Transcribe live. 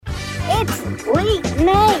It's Late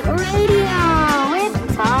Night Radio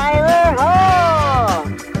with Tyler Hall.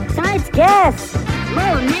 Tonight's guests,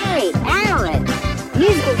 Monet Allen.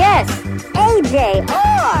 Musical guest, AJ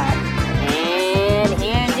Orr. And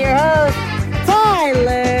here's your host,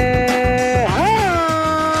 Tyler Hall.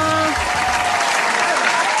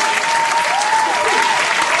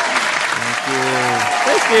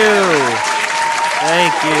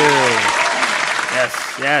 Thank you.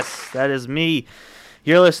 Yes, that is me.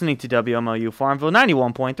 You're listening to WMLU Farmville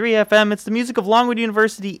 91.3 FM. It's the music of Longwood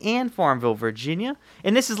University and Farmville, Virginia.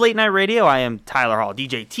 And this is Late Night Radio. I am Tyler Hall,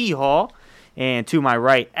 DJ T Hall. And to my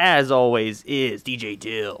right, as always, is DJ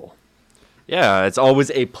Dill. Yeah, it's always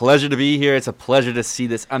a pleasure to be here. It's a pleasure to see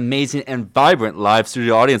this amazing and vibrant live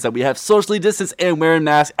studio audience that we have socially distanced and wearing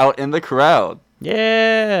masks out in the crowd.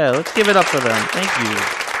 Yeah, let's give it up for them. Thank you.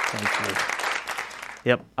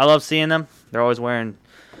 Yep, I love seeing them. They're always wearing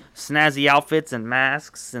snazzy outfits and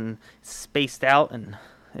masks and spaced out, and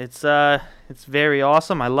it's very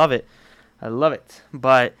awesome. I love it.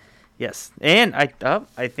 But yes, and I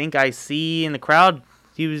think I see in the crowd.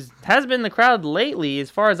 Has been in the crowd lately, as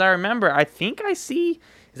far as I remember. I think I see.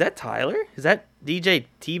 Is that Tyler? Is that DJ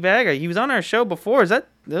Teabag? He was on our show before. Is that?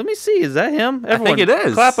 Let me see. Is that him? Everyone, I think it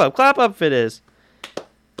is. Clap up if it is.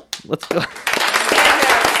 Let's go.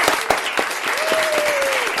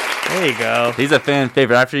 There you go. He's a fan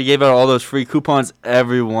favorite. After he gave out all those free coupons,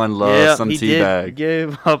 everyone loves some Teabag. He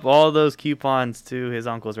gave up all those coupons to his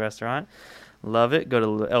uncle's restaurant. Love it. Go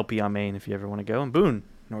to LP on Main if you ever want to go. In Boone,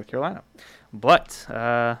 North Carolina. But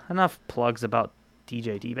enough plugs about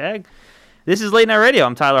DJ Teabag. This is Late Night Radio.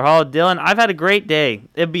 I'm Tyler Hall. Dylan, I've had a great day.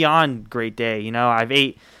 A beyond great day. You know, I've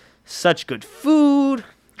ate such good food,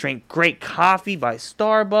 drank great coffee by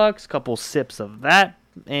Starbucks, couple sips of that,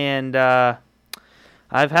 and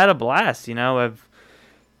I've had a blast. You know,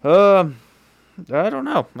 I don't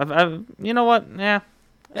know. I've you know what? Yeah.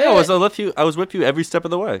 Yeah, I was with you every step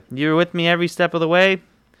of the way. You were with me every step of the way.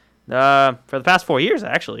 For the past 4 years,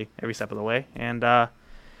 actually, every step of the way, and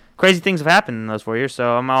crazy things have happened in those 4 years.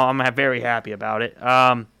 So I'm very happy about it.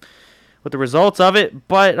 With the results of it,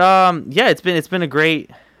 but yeah, it's been a great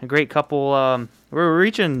couple. We're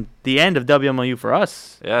reaching the end of WMLU for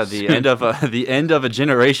us. Yeah, the end of a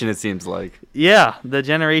generation. It seems like. Yeah, the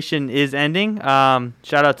generation is ending.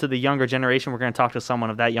 Shout out to the younger generation. We're going to talk to someone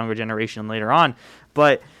of that younger generation later on.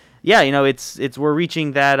 But yeah, you know, it's we're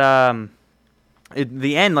reaching that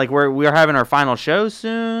the end. Like we're having our final show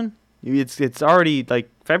soon. It's already like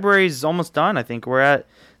February's almost done. I think we're at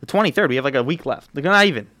the 23rd. We have like a week left. Like not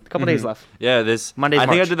even a couple days left. Yeah, Monday's I think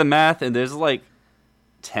March. I did the math, and there's like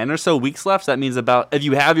 10 or so weeks left. So that means if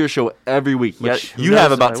you have your show every week, you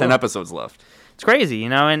have about 10 episodes left. It's crazy, you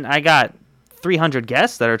know, and I got 300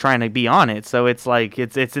 guests that are trying to be on it. So it's like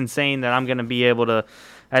it's insane that I'm going to be able to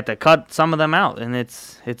have to cut some of them out, and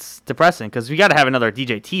it's depressing because we got to have another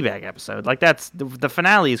DJ Teabag episode. Like that's the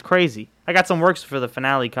finale is crazy. I got some works for the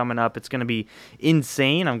finale coming up. It's going to be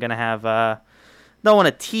insane. I'm going to have don't want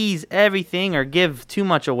to tease everything or give too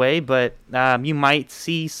much away, but you might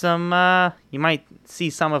see some of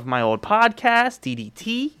my old podcast,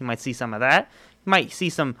 DDT. You might see some of that. You might see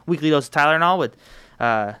some Weekly Dose of Tyler and all with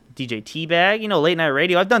DJ Teabag. You know, Late Night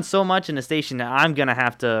Radio. I've done so much in the station that I'm going to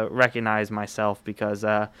have to recognize myself because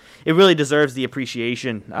it really deserves the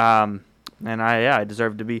appreciation. And I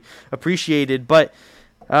deserve to be appreciated. But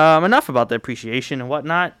enough about the appreciation and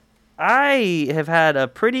whatnot. I have had a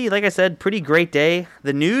pretty great day.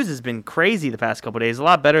 The news has been crazy the past couple of days. A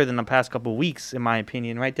lot better than the past couple of weeks, in my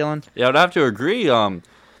opinion. Right, Dylan? Yeah, I'd have to agree.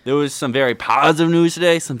 There was some very positive news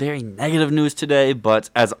today, some very negative news today. But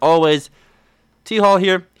as always, T Hall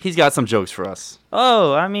here, he's got some jokes for us.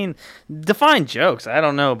 Oh, I mean, define jokes. I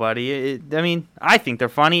don't know, buddy. I think they're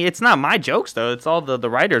funny. It's not my jokes, though. It's all the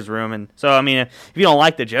writer's room. And so, I mean, if you don't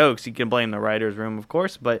like the jokes, you can blame the writer's room, of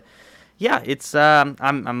course. But yeah, it's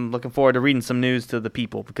I'm looking forward to reading some news to the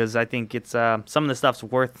people because I think it's some of the stuff's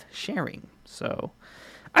worth sharing. So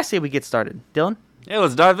I say we get started. Dylan? Yeah,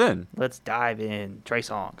 let's dive in. Let's dive in. Trey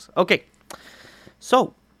Songz. Okay.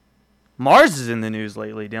 So Mars is in the news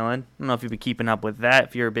lately, Dylan. I don't know if you've been keeping up with that,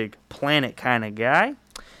 if you're a big planet kind of guy.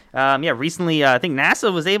 Yeah, recently I think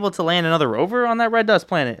NASA was able to land another rover on that red dust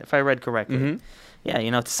planet, if I read correctly. Mm-hmm. Yeah,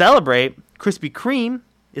 you know, to celebrate, Krispy Kreme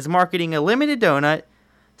is marketing a limited donut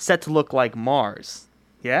set to look like Mars.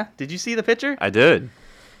 Yeah? Did you see the picture? I did.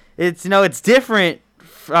 It's different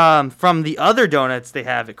from the other donuts they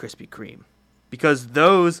have at Krispy Kreme because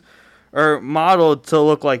those are modeled to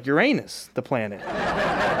look like Uranus, the planet.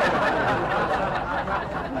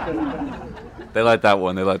 They like that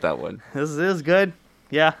one. This is good.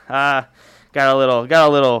 Yeah. got a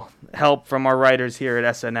little help from our writers here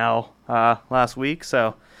at SNL last week.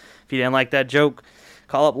 So if you didn't like that joke,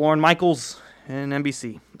 call up Lorne Michaels and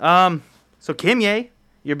NBC. So Kimye,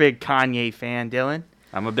 you're a big Kanye fan, Dylan.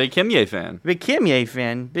 I'm a big Kimye fan. Big Kimye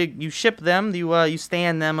fan. You ship them. You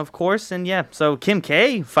stand them, of course. And yeah, so Kim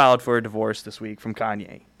K filed for a divorce this week from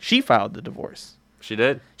Kanye. She filed the divorce. She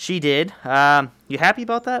did. She did. You happy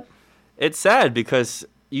about that? It's sad because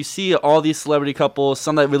you see all these celebrity couples,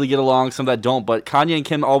 some that really get along, some that don't, but Kanye and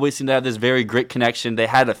Kim always seem to have this very great connection. They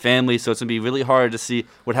had a family, so it's going to be really hard to see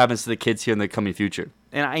what happens to the kids here in the coming future.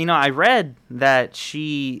 And, I read that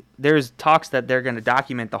there's talks that they're going to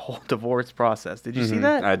document the whole divorce process. Did you see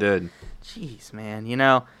that? I did. Jeez, man,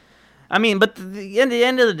 but at the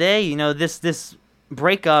end of the day, this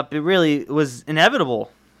breakup, it really was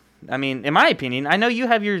inevitable. I mean, in my opinion, I know you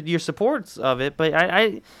have your supports of it, but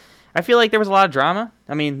I feel like there was a lot of drama.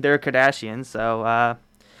 I mean, they're Kardashians, so I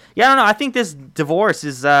don't know. I think this divorce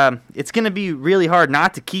is it's going to be really hard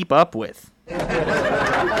not to keep up with.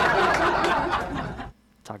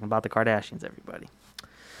 Talking about the Kardashians, everybody.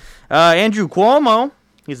 Andrew Cuomo,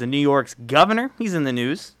 he's the New York's governor. He's in the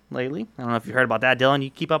news lately. I don't know if you heard about that, Dylan. You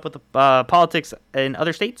keep up with the politics in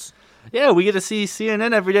other states? Yeah, we get to see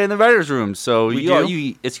CNN every day in the writers' room, so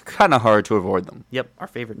it's kind of hard to avoid them. Yep, our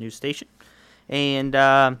favorite news station. And,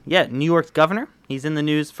 New York's governor, he's in the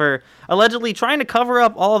news for allegedly trying to cover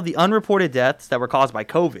up all of the unreported deaths that were caused by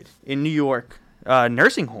COVID in New York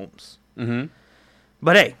nursing homes. Mm-hmm.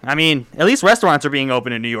 But, hey, I mean, at least restaurants are being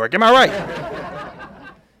open in New York. Am I right?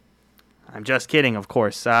 I'm just kidding, of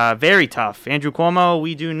course. Very tough. Andrew Cuomo,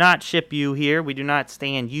 we do not ship you here. We do not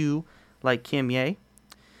stand you like Kim Ye.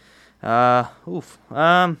 Anyways,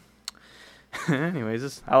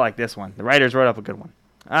 I like this one. The writers wrote up a good one.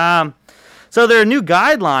 So there are new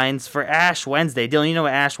guidelines for Ash Wednesday. Dylan, you know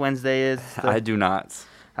what Ash Wednesday is? I do not.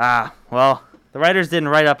 Well, the writers didn't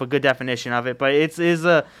write up a good definition of it, but it is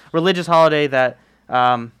a religious holiday that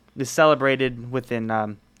is celebrated within, I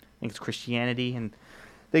think it's Christianity, and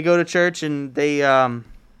they go to church and they. I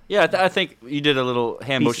think you did a little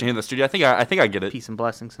hand motion here in the studio. I think I get it. Peace and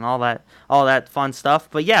blessings and all that fun stuff.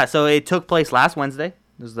 But yeah, so it took place last Wednesday. It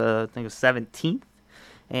was I think it was 17th,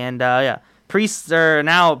 and priests are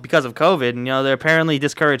now, because of COVID, and they're apparently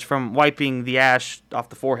discouraged from wiping the ash off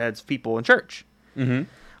the foreheads of people in church. Mm-hmm.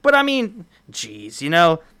 But I mean, geez,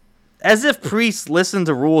 as if priests listen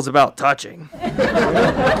to rules about touching.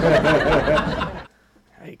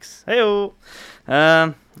 Yikes. Hey-o.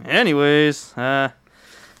 Anyways, there's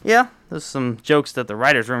some jokes that the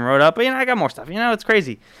writers' room wrote up, but I got more stuff. It's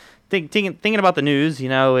crazy. Thinking about the news,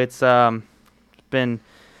 it's been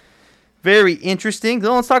very interesting.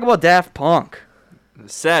 Let's talk about Daft Punk.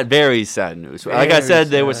 Sad, very sad news. Like I said,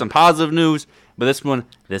 there was some positive news, but this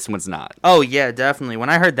one's not. Oh yeah, definitely. When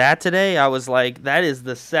I heard that today, I was like, that is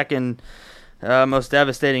the second most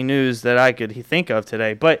devastating news that I could think of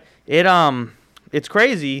today. But it's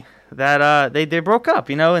crazy that they broke up,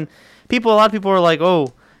 and a lot of people are like,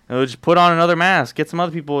 oh, just put on another mask, get some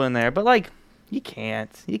other people in there. But like, you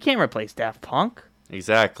can't replace Daft Punk.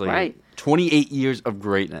 Exactly. Right. 28 years of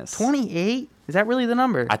greatness. 28? Is that really the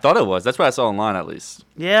number? I thought it was. That's what I saw online, at least.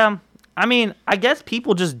 Yeah. I mean, I guess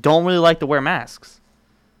people just don't really like to wear masks.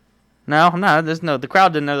 No, the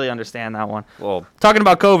crowd didn't really understand that one. Well, talking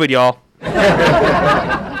about COVID, y'all.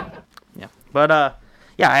 Yeah. But,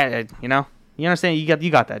 you understand?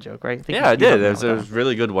 You got that joke, right? I did. It was a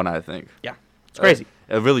really good one, I think. Yeah. It's crazy.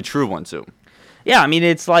 A really true one, too. Yeah, I mean,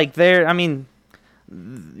 it's like who's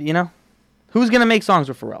going to make songs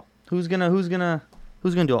with Pharrell? Who's gonna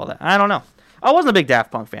do all that? I don't know. I wasn't a big Daft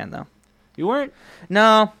Punk fan though. You weren't?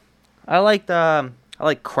 No, I like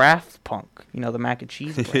Kraft Punk. The mac and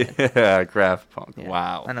cheese brand. Yeah, Kraft Punk. Yeah.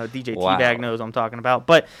 Wow. I know DJ T-Bag knows what I'm talking about.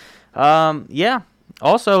 But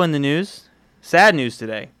also in the news, sad news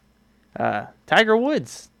today. Tiger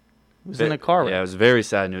Woods was in a car wreck. Yeah, it was very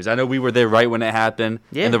sad news. I know we were there right when it happened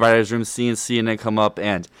in the writers' room, seeing CNN come up.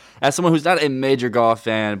 And as someone who's not a major golf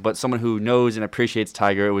fan, but someone who knows and appreciates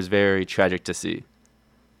Tiger, it was very tragic to see.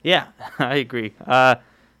 Yeah, I agree. Sorry,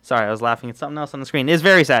 I was laughing at something else on the screen. It's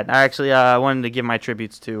very sad. I actually wanted to give my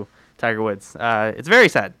tributes to Tiger Woods. It's very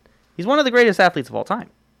sad. He's one of the greatest athletes of all time.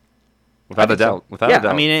 Without a doubt. Without a doubt.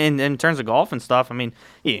 I mean, in terms of golf and stuff, I mean,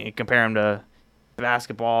 you compare him to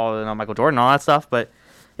basketball, Michael Jordan, all that stuff, but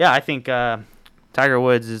yeah, I think Tiger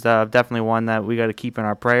Woods is definitely one that we got to keep in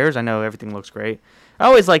our prayers. I know everything looks great. I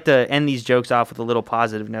always like to end these jokes off with a little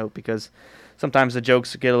positive note because sometimes the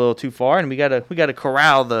jokes get a little too far, and we gotta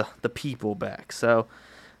corral the people back. So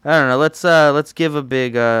I don't know. Let's give a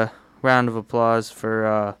big round of applause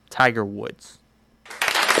for Tiger Woods.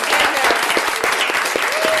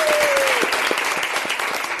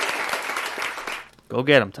 Go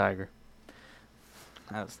get him, Tiger.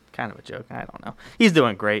 That was kind of a joke. I don't know. He's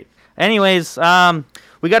doing great. Anyways,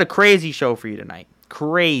 we got a crazy show for you tonight.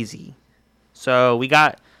 Crazy. So we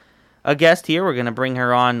got a guest here. We're going to bring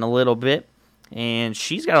her on in a little bit. And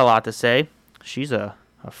she's got a lot to say. She's a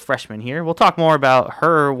freshman here. We'll talk more about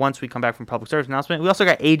her once we come back from public service announcement. We also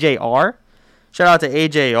got AJR. Shout out to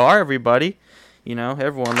AJR, everybody. You know,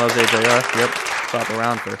 everyone loves AJR. Yep. Clap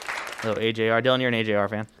around for little AJR. Dylan, you're an AJR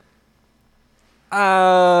fan.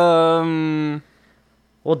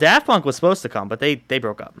 Well, Daft Punk was supposed to come, but they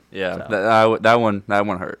broke up. Yeah, so. that one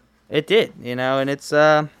hurt. It did, you know, and it's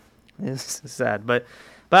sad, but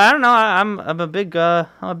I don't know. I'm a big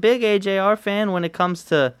AJR fan when it comes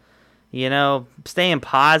to, you know, staying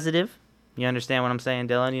positive. You understand what I'm saying,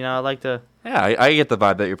 Dylan? You know, I like to. Yeah, I get the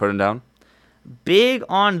vibe that you're putting down. Big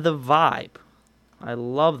on the vibe. I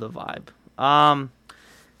love the vibe.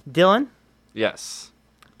 Dylan. Yes.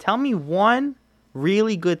 Tell me one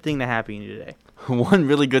really good thing that happened to you today. One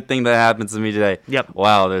really good thing that happened to me today. Yep.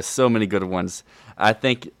 Wow, there's so many good ones. I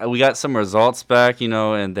think we got some results back, you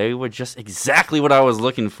know, and they were just exactly what I was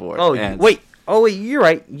looking for. Oh, wait, you're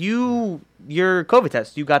right. Your COVID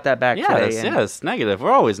test, you got that back today. Yes, negative.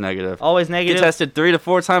 We're always negative. Always negative. Get tested 3 to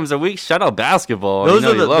 4 times a week. Shout out basketball. Those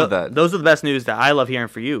you love that. Those are the best news that I love hearing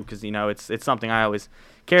for you because, you know, it's something I always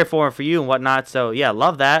care for you and whatnot. So, yeah,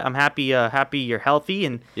 love that. I'm happy you're healthy.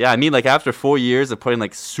 And yeah, I mean, like, after 4 years of putting,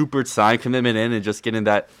 like, super time commitment in and just getting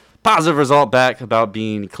that positive result back about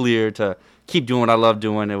being clear to keep doing what I love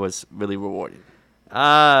doing, it was really rewarding.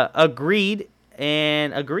 Agreed.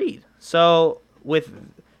 So,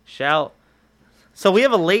 So we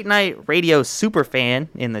have a late night radio super fan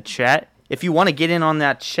in the chat. If you want to get in on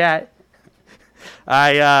that chat,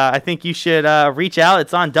 I think you should reach out.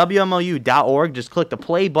 It's on WMLU.org. Just click the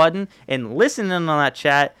play button and listen in on that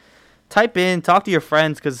chat. Type in, talk to your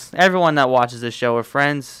friends, because everyone that watches this show are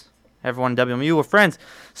friends. Everyone in WMLU are friends.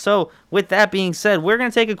 So with that being said, we're going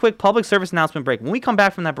to take a quick public service announcement break. When we come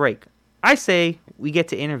back from that break, I say we get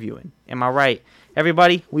to interviewing. Am I right?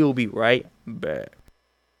 Everybody, we will be right back.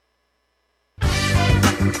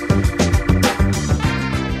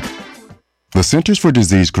 The Centers for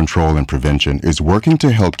Disease Control and Prevention is working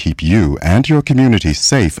to help keep you and your community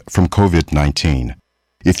safe from COVID-19.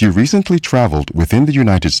 If you recently traveled within the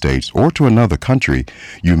United States or to another country,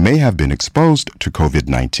 you may have been exposed to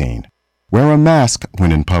COVID-19. Wear a mask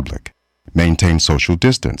when in public. Maintain social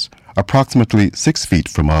distance, approximately 6 feet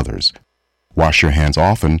from others. Wash your hands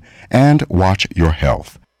often and watch your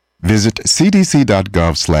health. Visit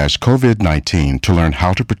cdc.gov/COVID-19 to learn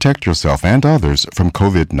how to protect yourself and others from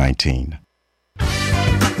COVID-19.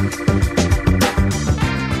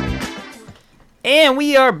 And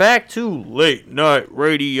we are back to late night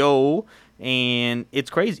radio, and it's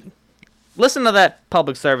crazy. Listen to that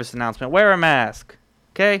public service announcement. Wear a mask,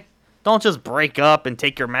 okay? Don't just break up and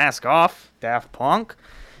take your mask off, Daft Punk.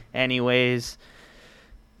 Anyways,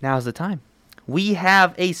 now's the time. We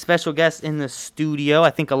have a special guest in the studio. I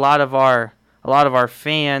think a lot of our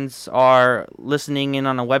fans are listening in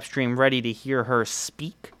on a web stream, ready to hear her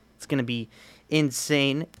speak. It's gonna be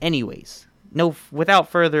insane. Anyways, without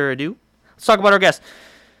further ado, let's talk about our guest.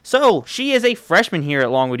 So, she is a freshman here at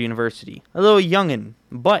Longwood University. A little youngin',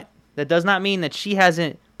 but that does not mean that she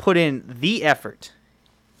hasn't put in the effort,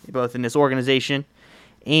 both in this organization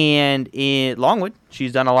and in Longwood.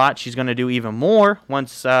 She's done a lot. She's going to do even more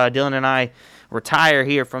once Dylan and I retire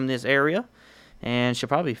here from this area, and she'll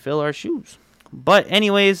probably fill our shoes. But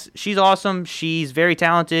anyways, she's awesome. She's very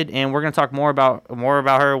talented, and we're going to talk more about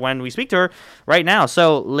her when we speak to her right now.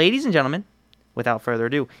 So, ladies and gentlemen, without further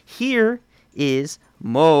ado, here is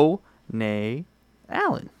Monet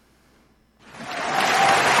Allen.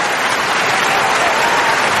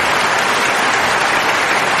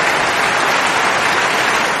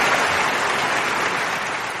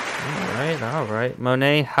 All right.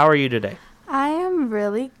 Monet, how are you today? I am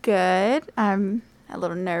really good. I'm a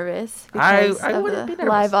little nervous I because of wouldn't be the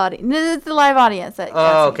nervous. live audience. No, it's the live audience.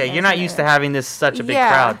 Oh, okay. You're not used to having such a big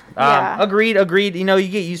crowd. Agreed. You know, you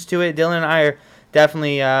get used to it. Dylan and I are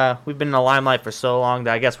definitely, we've been in the limelight for so long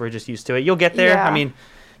that I guess we're just used to it. You'll get there. Yeah. I mean,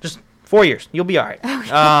 just 4 years. You'll be all right.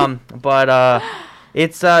 Okay. But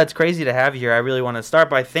it's crazy to have you here. I really want to start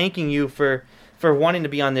by thanking you for wanting to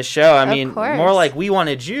be on this show. I mean, course. more like we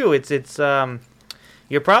wanted you. It's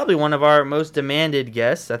you're probably one of our most demanded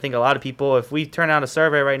guests. I think a lot of people, if we turn out a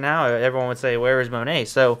survey right now, everyone would say, "Where is Monet?"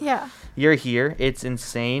 So yeah, you're here. It's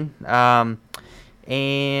insane. And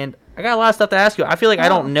I got a lot of stuff to ask you. I feel like I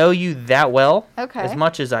don't know you that well, as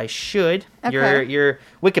much as I should. Okay. Your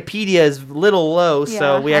Wikipedia is a little low,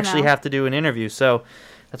 so we actually have to do an interview. So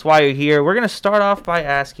that's why you're here. We're gonna start off by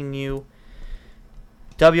asking you,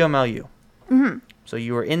 WMLU. Mm-hmm. So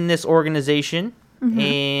you were in this organization,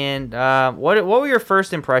 and what were your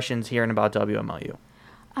first impressions hearing about WMLU?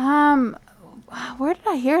 Where did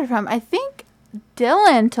I hear it from? I think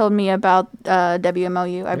Dylan told me about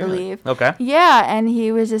WMLU, I believe. Okay. Yeah, and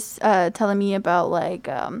he was just telling me about like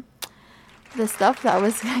the stuff that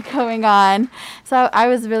was going on. So I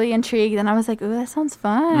was really intrigued, and I was like, "Ooh, that sounds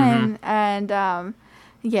fun!" And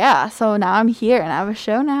yeah, so now I'm here, and I have a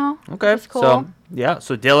show now. Okay. It's cool. So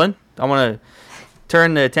Dylan, I want to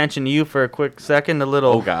turn the attention to you for a quick second.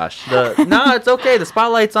 Oh gosh. No, it's okay. The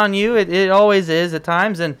spotlight's on you. It always is at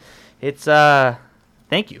times, and it's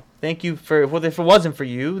thank you for. Well, if it wasn't for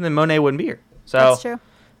you, then Monet wouldn't be here. So That's true.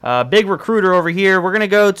 Big recruiter over here. We're gonna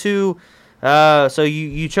go to. So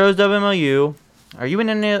you chose WMLU. Are you in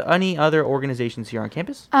any other organizations here on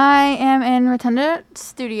campus? I am in Rotunda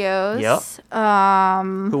Studios.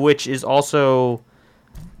 Yep. Which is also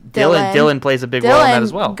Dylan. Dylan plays a big role in that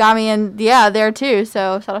as well. Got me in, there too.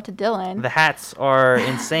 So shout out to Dylan. The hats are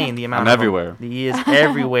insane. The amount. I'm everywhere. He is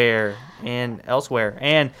everywhere and elsewhere.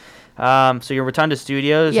 And so you're Rotunda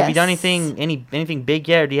Studios. Yes. Have you done anything big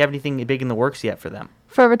yet, or do you have anything big in the works yet for them?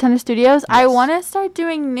 For Rotunda Studios, I Yes. want to start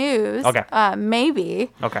doing news. Okay.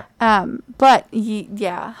 Maybe. Okay. But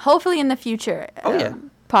yeah, hopefully in the future. Oh, yeah.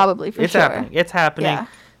 Probably for It's sure. happening. It's happening.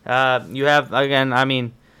 Yeah. You have, again, I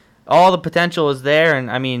mean, all the potential is there,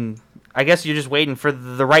 and I mean, I guess you're just waiting for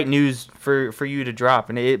the right news for you to drop,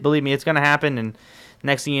 and believe me, it's going to happen, and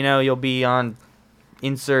next thing you know, you'll be on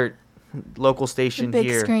insert local station big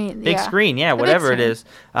here. screen, Big yeah. screen, yeah, The big whatever it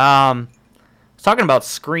screen. is. Talking about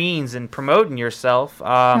screens and promoting yourself.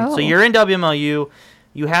 So you're in WMLU.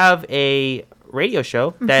 You have a radio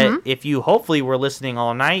show that if you hopefully were listening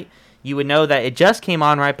all night, you would know that it just came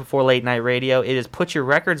on right before late night radio. It is Put Your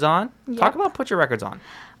Records On. Yep. Talk about Put Your Records On.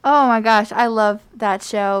 Oh my gosh, I love that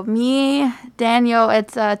show. Me, Daniel,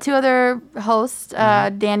 it's two other hosts,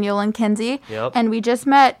 Daniel and Kenzie. Yep. And we just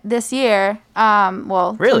met this year.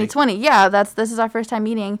 Really? 2020. Yeah, this is our first time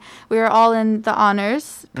meeting. We were all in the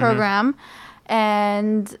honors program.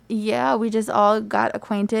 And yeah, we just all got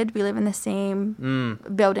acquainted. We live in the same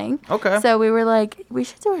building. Okay. So we were like, we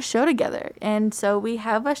should do a show together. And so we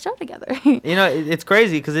have a show together. You know, it's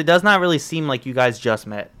crazy because it does not really seem like you guys just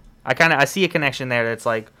met. I see a connection there that's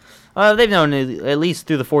like, they've known at least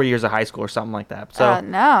through the 4 years of high school or something like that. So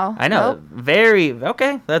no. I know.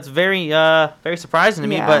 Nope. That's very surprising to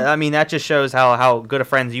me. Yeah. But I mean, that just shows how good of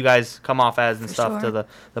friends you guys come off as and For stuff sure. to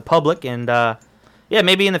the public. And yeah,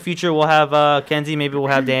 maybe in the future we'll have Kenzie, maybe we'll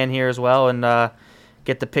have Dan here as well, and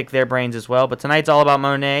get to pick their brains as well. But tonight's all about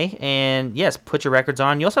Monet, and yes, Put Your Records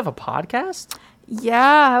On. You also have a podcast? Yeah,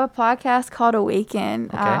 I have a podcast called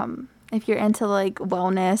Awaken. Okay. If you're into like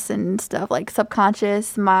wellness and stuff like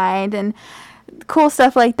subconscious mind and cool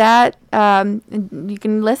stuff like that, you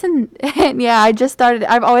can listen. And yeah,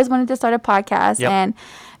 I've always wanted to start a podcast. Yep. And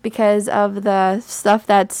because of the stuff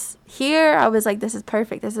that's here, I was like, this is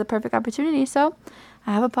perfect. This is a perfect opportunity. So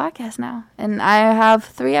I have a podcast now, and I have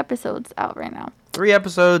 3 episodes out right now. 3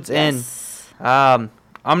 episodes, Yes. and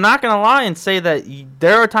I'm not going to lie and say that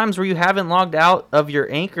there are times where you haven't logged out of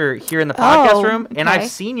your Anchor here in the podcast room, and okay. I've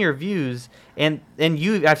seen your views, and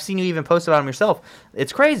I've seen you even post about them yourself.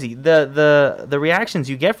 It's crazy, the reactions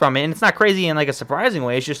you get from it, and it's not crazy in like a surprising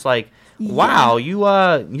way. It's just like, wow,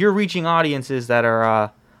 you're reaching audiences that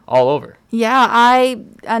are all over. Yeah,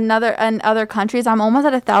 in other countries, I'm almost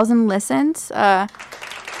at 1,000 listens.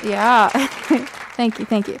 Yeah, thank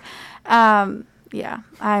you. Yeah,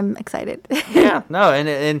 I'm excited. Yeah, no,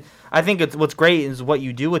 and I think what's great is what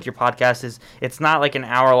you do with your podcast is it's not like an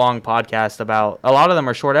hour-long podcast about. A lot of them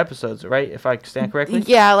are short episodes, right? If I stand correctly.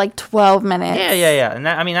 Yeah, like 12 minutes. Yeah. And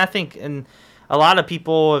I think, and a lot of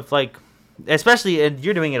people, if like, especially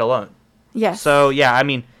you're doing it alone. Yes. So yeah, I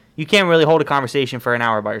mean, you can't really hold a conversation for an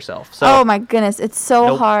hour by yourself. So Oh my goodness, it's so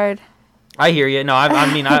Nope. hard. I hear you. No,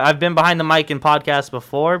 I've been behind the mic in podcasts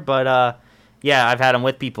before, but yeah, I've had them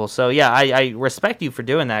with people. So yeah, I respect you for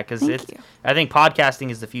doing that because Thank you. I think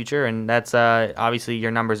podcasting is the future, and that's obviously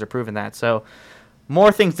your numbers are proving that. So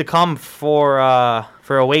more things to come for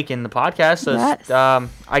Awaken the podcast. So Yes.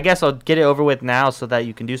 I guess I'll get it over with now so that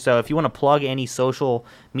you can do so. If you want to plug any social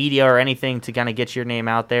media or anything to kind of get your name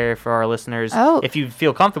out there for our listeners, if you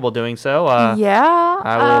feel comfortable doing so, Yeah.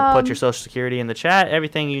 I will put your social security in the chat,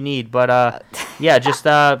 everything you need. But yeah, just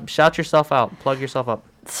shout yourself out, plug yourself up.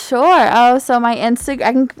 Sure. Oh, so my Instagram,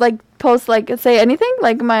 I can like post like say anything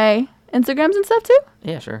like my Instagrams and stuff too?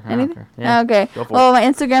 Yeah, sure. I don't Anything? care. Yeah, Okay. go for Well, my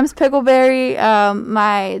Instagram's Pickleberry.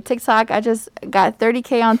 My TikTok, I just got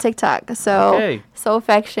 30K on TikTok. So, Okay. So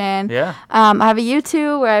Affection. Yeah. I have a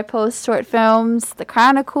YouTube where I post short films, The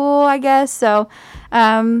Chronicle, I guess. So,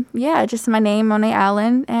 yeah, just my name, Monet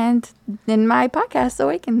Allen, and then my podcast,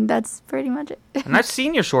 Awaken. That's pretty much it. And I've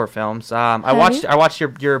seen your short films. I Have watched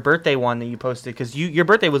your birthday one that you posted because your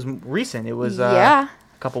birthday was recent. It was yeah.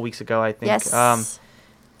 a couple weeks ago, I think. Yes.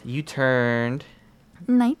 You turned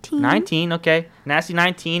 19. 19. Okay, Nasty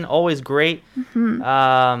 19, always great. Mm-hmm.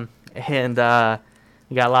 And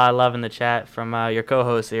you got a lot of love in the chat from your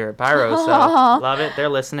co-hosts here at Pyro. So love it. They're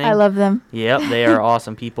listening. I love them. Yep, they are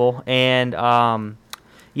awesome people. And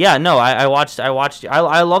yeah, no, I watched.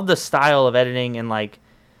 I love the style of editing and like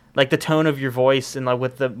the tone of your voice and like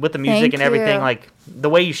with the music Thank and everything. you. Like the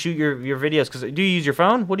way you shoot your videos. Because do you use your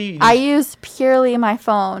phone? What do you? I use purely my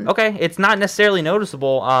phone. Okay, it's not necessarily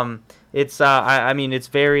noticeable. It's I mean it's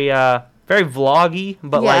very very vloggy,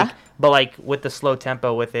 but Yeah. like with the slow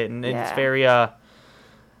tempo with it, and it's Yeah. very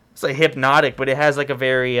it's like hypnotic, but it has like a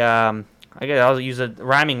very I guess I'll use a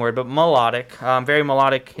rhyming word, but melodic, very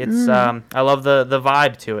melodic. It's I love the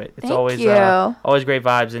vibe to it. It's Thank always you. always great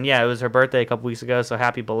vibes, and yeah, it was her birthday a couple weeks ago, so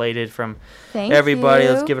happy belated from Thank everybody. you.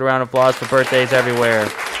 Let's give it a round of applause for birthdays everywhere.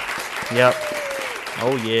 Yep.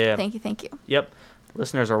 Oh yeah. Thank you. Yep.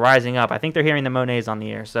 Listeners are rising up. I think they're hearing the Monets on the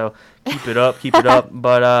air, so keep it up, keep it up.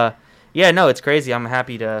 But yeah, no, it's crazy. I'm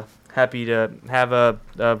happy to have a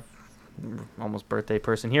almost birthday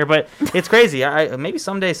person here, but it's crazy. Maybe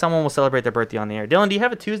someday someone will celebrate their birthday on the air. Dylan, do you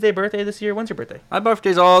have a Tuesday birthday this year? When's your birthday? My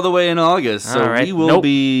birthday's all the way in August, so All right. we will Nope.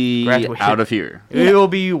 be Graduation. out of here. We will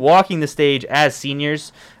be walking the stage as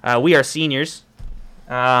seniors. We are seniors.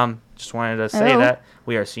 Just wanted to say Oh. that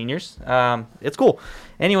we are seniors. It's cool.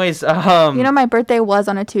 Anyways, You know, my birthday was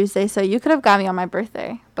on a Tuesday, so you could have got me on my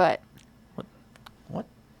birthday, but what?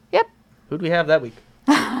 Yep. Who do we have that week?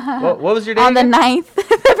 what was your day? On the again? 9th,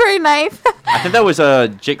 February 9th. I think that was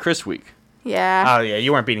Jake Chris week. Yeah. Oh yeah,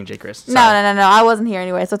 you weren't beating Jake Chris. No. I wasn't here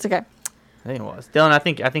anyway, so it's okay. I think it was. Dylan,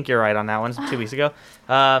 I think you're right on that one. It's 2 weeks ago.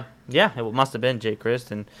 Yeah, it must have been Jake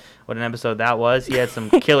Christ, and what an episode that was. He had some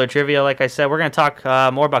killer trivia, like I said. We're going to talk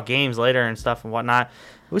more about games later and stuff and whatnot.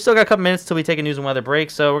 We still got a couple minutes till we take a news and weather break,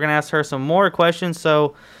 so we're going to ask her some more questions.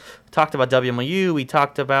 So we talked about WMLU.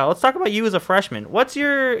 Let's talk about you as a freshman. What's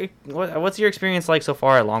your experience like so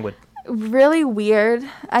far at Longwood? Really weird,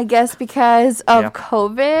 I guess, because of Yeah.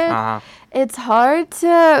 COVID. Uh-huh. It's hard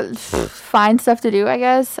to find stuff to do, I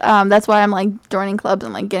guess. That's why I'm like joining clubs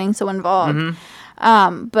and like getting so involved.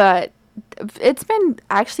 Mm-hmm. But it's been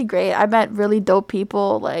actually great. I met really dope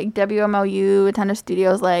people like WMLU, Tender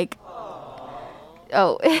Studios, like.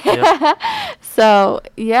 Oh. Yep. So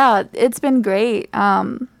yeah, it's been great. I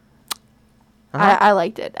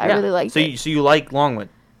liked it. I Yeah. really liked it. So you like Longwood?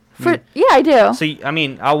 Yeah, I do. So I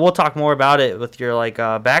mean, we'll talk more about it with your like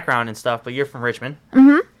background and stuff. But you're from Richmond.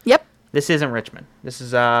 Yep. This isn't Richmond. This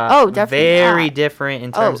is definitely very not. different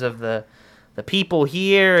in terms of the people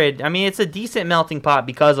here. I mean, it's a decent melting pot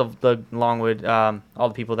because of the Longwood, all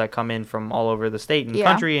the people that come in from all over the state and Yeah.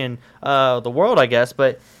 country and the world, I guess.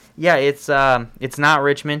 But yeah, it's not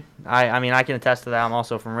Richmond. I mean, I can attest to that. I'm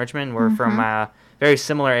also from Richmond. We're from very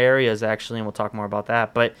similar areas actually, and we'll talk more about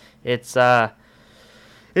that. But it's a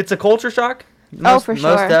culture shock. For sure.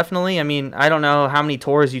 Most definitely. I mean, I don't know how many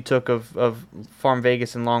tours you took of Farm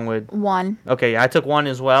Vegas and Longwood. One. Okay, I took one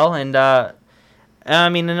as well, and I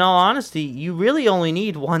mean, in all honesty, you really only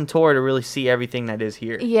need one tour to really see everything that is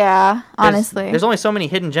here. Yeah, honestly. There's only so many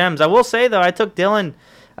hidden gems. I will say though, I took Dylan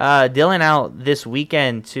out this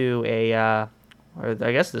weekend to or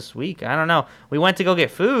I guess this week. I don't know. We went to go get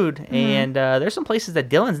food, and there's some places that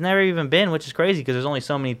Dylan's never even been, which is crazy because there's only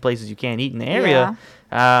so many places you can't eat in the area.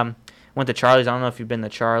 Went to Charlie's. I don't know if you've been to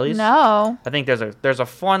Charlie's. No. I think there's a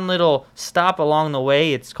fun little stop along the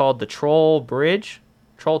way. It's called the Troll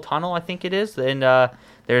Tunnel, I think it is. And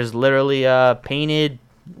there's literally painted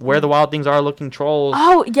Where the Wild Things Are looking trolls.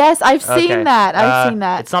 Oh, yes, I've Okay. seen that. I've seen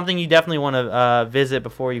that. It's something you definitely want to visit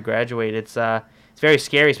before you graduate. It's very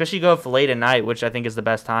scary, especially you go for late at night, which I think is the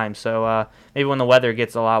best time. So maybe when the weather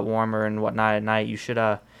gets a lot warmer and whatnot at night, you should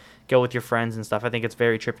go with your friends and stuff. I think it's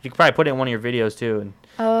very trippy. You could probably put it in one of your videos too, and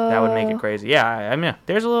that would make it crazy. Yeah, I mean,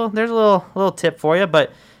 there's a little tip for you,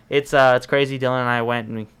 but it's crazy. Dylan and I went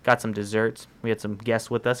and we got some desserts. We had some guests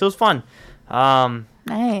with us. It was fun.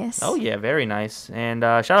 Nice. Oh yeah, very nice. And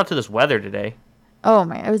shout out to this weather today. Oh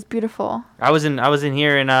my, it was beautiful. I was in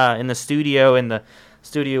here in the studio, and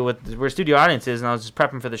studio where studio audience is, and I was just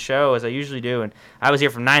prepping for the show as I usually do, and I was here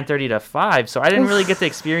from 9:30 to 5, so I didn't really get to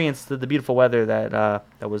experience the beautiful weather that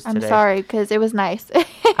was today. I'm sorry, because it was nice.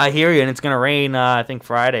 I hear you, and it's gonna rain I think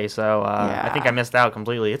Friday, so I think I missed out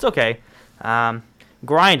completely. It's okay.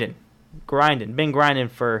 Grinding, been grinding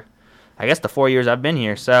for I guess the 4 years I've been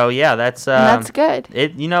here. So yeah, that's good.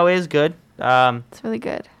 It is good. It's really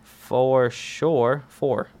good. For sure.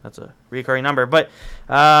 4. That's a recurring number. But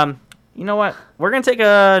you know what? We're gonna take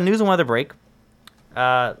a news and weather break.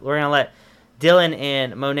 We're gonna let Dylan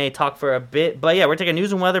and Monet talk for a bit. But yeah, we're taking a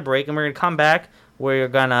news and weather break, and we're gonna come back. We're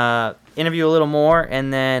gonna interview a little more,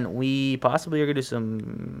 and then we possibly are gonna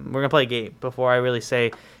do we're gonna play a game before I really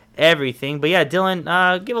say everything. But yeah,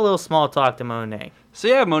 Dylan, give a little small talk to Monet. So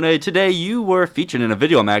yeah, Monet, today you were featured in a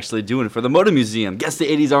video I'm actually doing for the Motor Museum. Guess the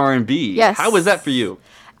 80s R&B. Yes. How was that for you?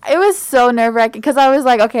 It was so nerve-wracking because I was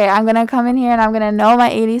like, okay, I'm going to come in here and I'm going to know my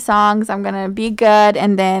 80s songs. I'm going to be good.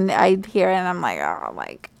 And then I hear it and I'm like, oh,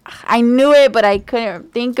 I knew it, but I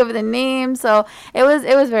couldn't think of the name. So it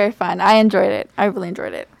was very fun. I enjoyed it. I really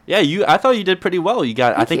enjoyed it. Yeah, I thought you did pretty well. You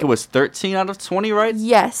got, I think it was 13 out of 20, right?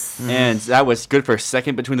 Yes. And that was good for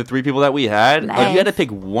second between the 3 people that we had. Nice. But if you had to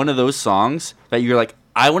pick one of those songs that you're like,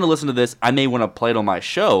 I want to listen to this, I may want to play it on my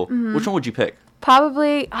show, which one would you pick?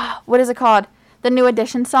 Probably, what is it called? The New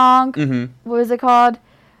Edition song. What was it called?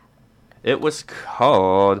 It was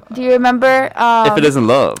called Do you remember? If It Isn't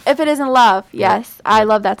Love. If It Isn't Love. Yes. I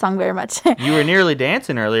love that song very much. You were nearly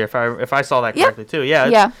dancing earlier, if I saw that correctly too.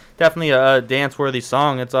 Yeah, it's definitely a dance-worthy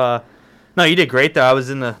song. It's no, you did great though. I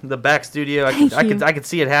was in the back studio. I could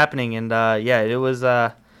see it happening, and it was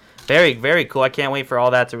very, very cool. I can't wait for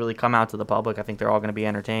all that to really come out to the public. I think they're all going to be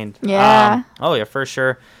entertained. Yeah. Oh yeah, for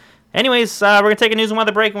sure. Anyways, we're gonna take a news and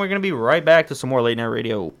weather break, and we're gonna be right back to some more Late Night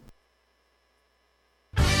Radio.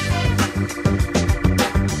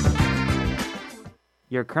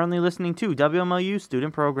 You're currently listening to WMLU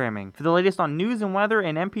Student Programming. For the latest on news and weather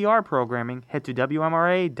and NPR programming, head to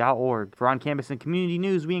WMRA.org. For on-campus and community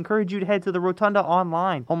news, we encourage you to head to the Rotunda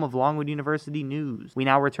Online, home of Longwood University News. We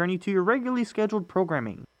now return you to your regularly scheduled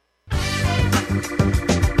programming.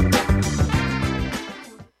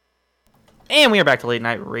 And we are back to Late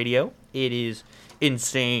Night Radio. It is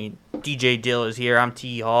insane. DJ Dill is here. I'm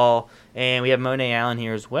T. Hall. And we have Monet Allen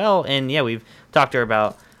here as well. And yeah, we've talked to her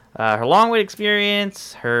about her Longwood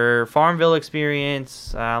experience, her Farmville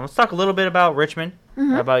experience. Let's talk a little bit about Richmond,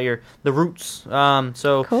 about the roots.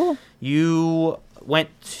 So cool. You went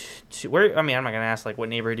to where? I mean, I'm not gonna ask like what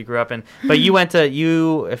neighborhood you grew up in, but you went to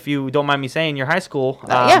if you don't mind me saying, your high school.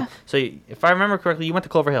 Yeah. So if I remember correctly, you went to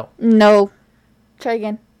Clover Hill. No. Try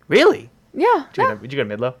again. Really? Yeah. Did you go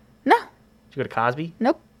to Midlow? No. Did you go to Cosby?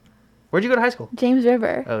 Nope. Where'd you go to high school? James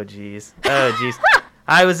River. Oh jeez.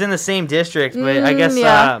 I was in the same district, but I guess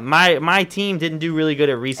my team didn't do really good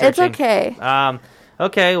at researching. It's okay.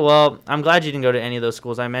 Okay, well, I'm glad you didn't go to any of those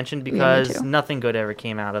schools I mentioned because nothing good ever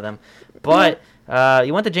came out of them. But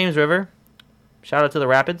you went to James River. Shout out to the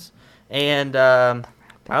Rapids. And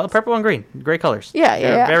purple and green. Great colors.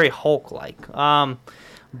 Yeah. Very Hulk-like.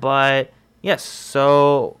 But, yes,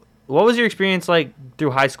 so what was your experience like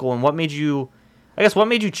through high school, and what made you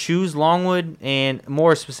choose Longwood, and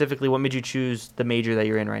more specifically, what made you choose the major that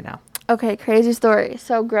you're in right now? Okay, crazy story.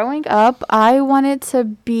 So growing up, I wanted to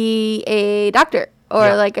be a doctor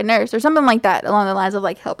or like a nurse or something like that along the lines of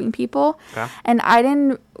like helping people. Okay. And I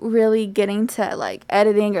didn't really get into like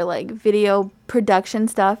editing or like video production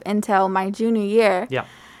stuff until my junior year. Yeah.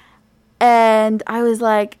 And I was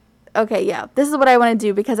like, okay, this is what I want to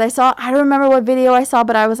do, because I don't remember what video I saw,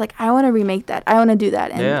 but I was like, I want to remake that. I want to do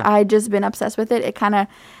that. And I just been obsessed with it.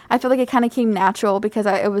 I feel like it kind of came natural because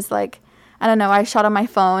it was like, I don't know, I shot on my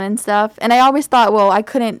phone and stuff. And I always thought, well, I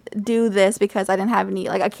couldn't do this because I didn't have any,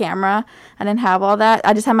 like a camera. I didn't have all that.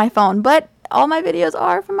 I just had my phone. But all my videos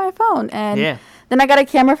are from my phone. And then I got a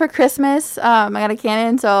camera for Christmas. I got a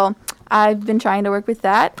Canon, so I've been trying to work with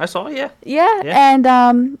that. I saw, Yeah.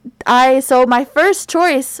 And so my first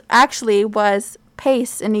choice actually was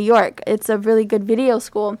Pace in New York. It's a really good video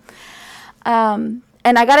school. And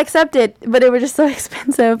I got accepted, but it was just so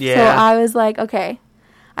expensive. Yeah. So I was like, okay,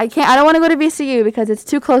 I don't want to go to VCU because it's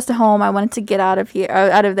too close to home. I wanted to get out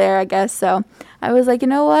of there, I guess. So I was like, you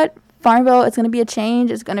know what? Farmville, it's going to be a change.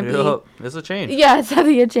 It's going to be... It's a change. Yeah, it's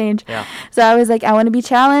definitely a change. Yeah. So I was like, I want to be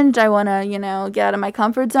challenged. I want to, get out of my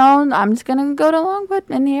comfort zone. I'm just going to go to Longwood,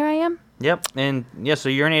 and here I am. Yep. And, so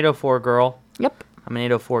you're an 804 girl. Yep. I'm an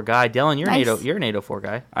 804 guy. Dylan, you're an 804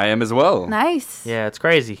 guy. I am as well. Nice. Yeah, it's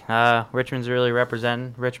crazy. Richmond's really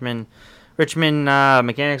representing. Richmond,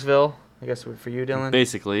 Mechanicsville, I guess for you, Dylan.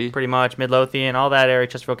 Basically. Pretty much. Midlothian, all that area,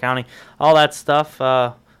 Chesterfield County, all that stuff.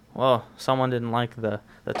 well, someone didn't like the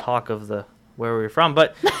talk of the where we were from.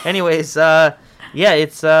 But anyways, yeah,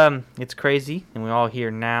 it's crazy, and we're all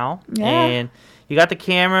here now. Yeah. And you got the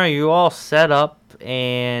camera, you all set up,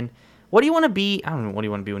 and what do you want to be? I don't know. What do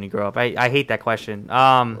you want to be when you grow up? I hate that question. What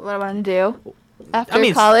I want to do after I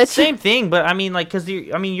mean, college. same thing, but I mean, like, because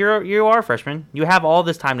you are a freshman. You have all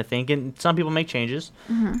this time to think, and some people make changes.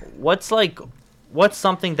 Mm-hmm. What's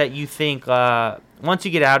something that you think once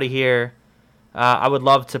you get out of here, I would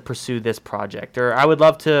love to pursue this project, or I would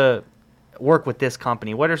love to work with this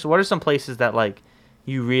company? What are some places that like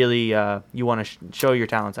you really you want to show your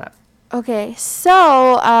talents at? Okay,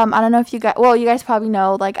 so I don't know if you guys probably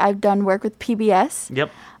know, like, I've done work with PBS.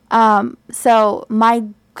 Yep. So my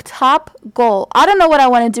top goal, I don't know what I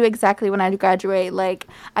want to do exactly when I graduate. Like,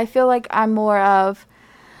 I feel like I'm more of,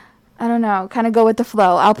 I don't know, kind of go with the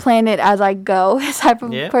flow. I'll plan it as I go type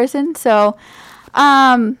of person. So,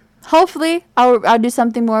 hopefully I'll do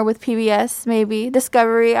something more with PBS, maybe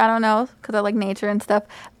Discovery. I don't know, because I like nature and stuff.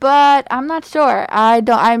 But I'm not sure.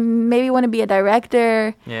 I maybe want to be a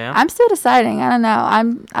director. Yeah. I'm still deciding. I don't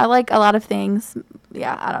know. I like a lot of things.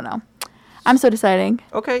 Yeah, I don't know. I'm still deciding.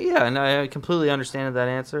 Okay, yeah, and I completely understood that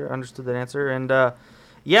answer, and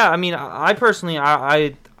yeah, I mean, I personally,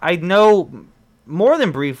 I know more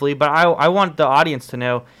than briefly, but I want the audience to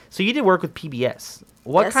know. So you did work with PBS.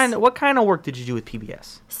 What kind of work did you do with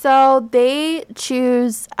PBS? So they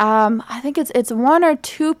choose, I think it's one or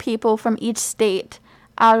two people from each state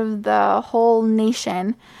out of the whole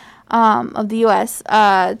nation of the U.S.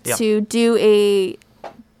 To do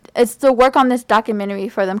it's to work on this documentary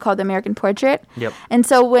for them called The American Portrait. Yep. And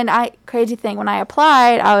so when I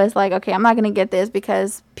applied, I was like, okay, I'm not going to get this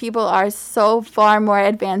because people are so far more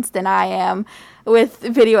advanced than I am with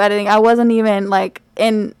video editing. I wasn't even like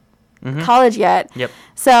in college yet. Yep.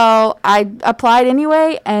 So I applied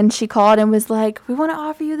anyway, and she called and was like, we want to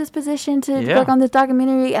offer you this position to work on this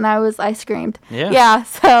documentary. And I screamed. Yeah.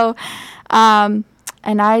 So,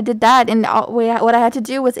 and I did that, and what I had to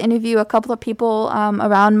do was interview a couple of people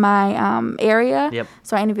around my area. Yep.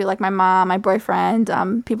 So I interviewed like my mom, my boyfriend,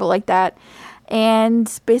 people like that,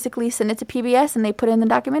 and basically sent it to PBS, and they put it in the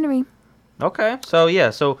documentary. Okay. So yeah.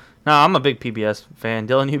 So now I'm a big PBS fan.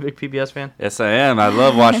 Dylan, you a big PBS fan? Yes, I am. I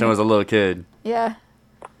love watching when I was a little kid. Yeah.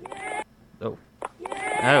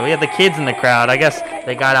 Oh, we had the kids in the crowd. I guess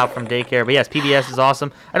they got out from daycare. But yes, PBS is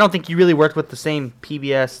awesome. I don't think you really worked with the same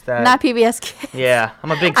PBS that. Not PBS kids. Yeah,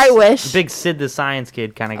 I'm a big. I wish. Big Sid the Science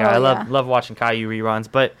Kid kind of guy. Oh, I love watching Caillou reruns.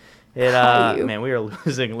 But it man, we are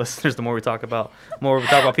losing listeners the more we talk about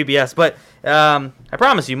PBS. But I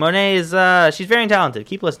promise you, Monet is she's very talented.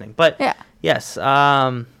 Keep listening. But Yeah. yes,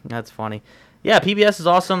 that's funny. Yeah, PBS is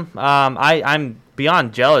awesome. I'm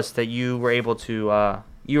beyond jealous that you were able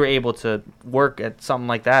to work at something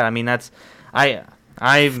like that. I mean,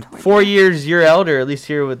 I'm 4 years your elder, at least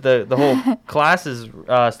here with the whole classes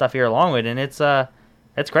stuff here along with, and it's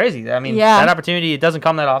crazy. I mean, that opportunity, it doesn't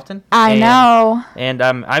come that often. I know. And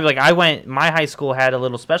my high school had a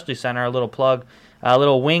little specialty center, a little plug, a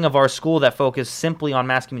little wing of our school that focused simply on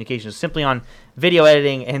mass communications, simply on video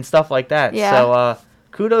editing and stuff like that. Yeah. So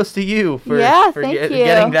kudos to you for thank you.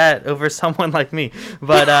 getting that over someone like me.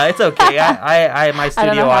 But it's okay. I my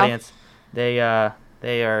studio audience, they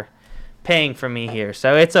are paying for me here,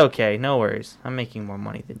 so it's okay. No worries. I'm making more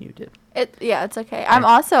money than you did. It's okay. I'm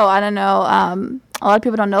also, I don't know, a lot of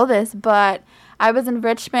people don't know this, but I was in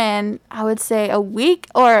Richmond, I would say the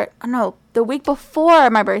week before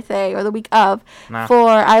my birthday or the week of,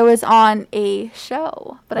 I was on a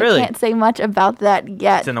show, but Really? I can't say much about that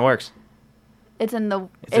yet. It's in the works. It's in the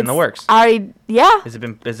works. Yeah.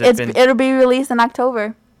 It'll be released in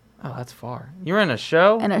October. Oh, that's far. You were in a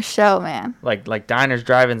show? In a show, man. Like diners,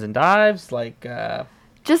 drive-ins, and dives? Like,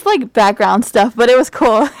 just like background stuff, but it was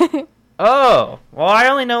cool. Oh, well, I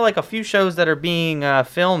only know like a few shows that are being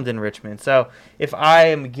filmed in Richmond. So if I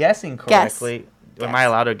am guessing correctly, am I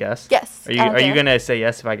allowed to guess? Yes. Are you gonna say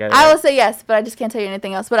yes if I get it? I will say yes, but I just can't tell you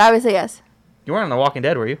anything else. But I would say yes. You weren't on The Walking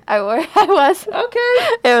Dead, were you? I was. Okay.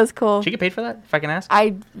 It was cool. Did you get paid for that, if I can ask? I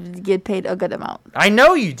get paid a good amount. I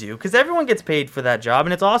know you do, because everyone gets paid for that job,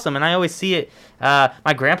 and it's awesome, and I always see it.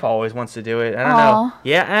 My grandpa always wants to do it. I don't know.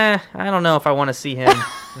 Yeah, I don't know if I want to see him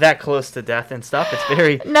that close to death and stuff. It's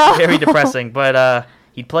very depressing, but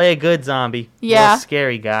he'd play a good zombie. Yeah. Little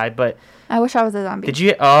scary guy, but... I wish I was a zombie. Did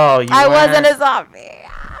you... Oh, you I wasn't a zombie.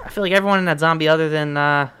 I feel like everyone in that zombie, other than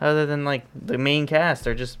like the main cast,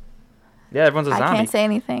 are just... Yeah, everyone's a zombie. I can't say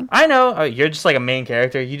anything. I know. Oh, you're just like a main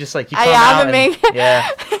character. You just like you come I'm out. a main. Yeah,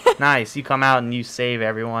 nice. You come out and you save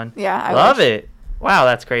everyone. Yeah, I love wish. it. Wow,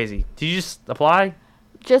 that's crazy. Did you just apply?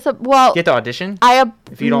 well, Get to audition? I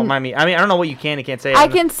If you don't mind me. I mean, I don't know what you can and can't say. I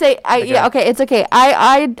can say, yeah, okay, it's okay.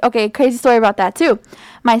 Okay, crazy story about that too.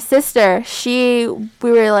 My sister,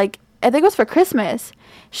 we were like, I think it was for Christmas.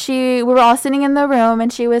 We were all sitting in the room,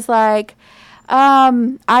 and she was like,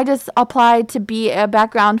 I just applied to be a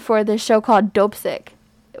background for this show called Dope Sick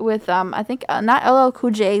with, I think, not LL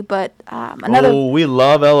Cool J, but another. Oh, we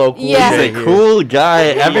love LL Cool Yeah. J. He's a cool guy.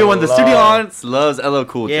 Everyone, the studio audience loves LL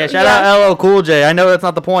Cool J. Yeah, shout out LL Cool J. I know that's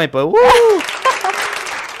not the point, but woo!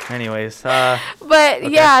 Anyways, But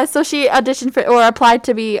yeah, so she auditioned for or applied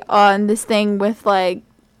to be on this thing with like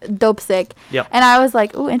Dope Sick. Yep. And I was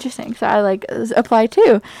like, "Ooh, interesting." So I like applied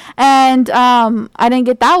too. And I didn't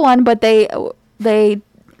get that one, but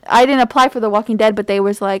I didn't apply for The Walking Dead, but they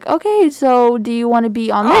was like, "Okay, so do you want to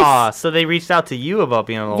be on this?" so they reached out to you about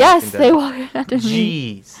being on The Yes, Walking Dead. they walked after me.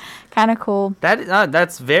 Jeez. Kind of cool.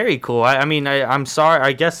 That's very cool. I mean, I'm sorry.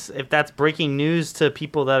 I guess if that's breaking news to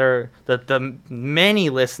people that are the many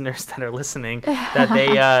listeners that are listening, that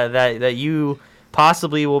they that you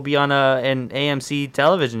possibly will be on an AMC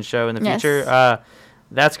television show in the Yes. future.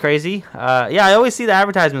 That's crazy. Yeah, I always see the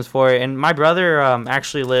advertisements for it, and my brother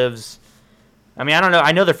actually lives. I mean, I don't know.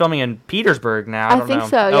 I know they're filming in Petersburg now. I don't think know.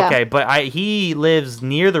 so, yeah. Okay, but he lives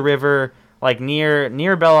near the river. Like near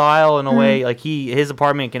Belle Isle in a way, like his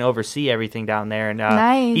apartment can oversee everything down there, and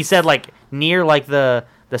Nice. he said like near like the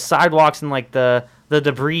sidewalks and like the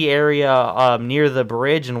debris area near the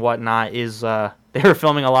bridge and whatnot is they were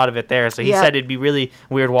filming a lot of it there. So he Yeah. said it'd be really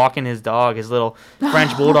weird walking his little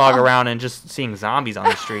French bulldog around and just seeing zombies on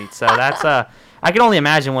the street. So that's I can only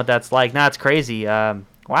imagine what that's like. Nah, it's crazy. Wow,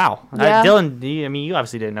 Yeah. Dylan, you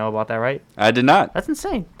obviously didn't know about that, right? I did not. That's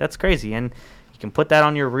insane. That's crazy, and you can put that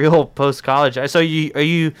on your real post college. So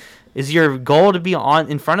is your goal to be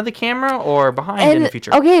in front of the camera or behind in the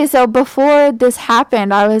future? Okay, so before this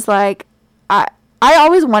happened, I was like, I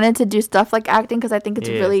always wanted to do stuff like acting because I think it's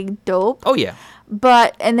Yeah. really dope. Oh yeah.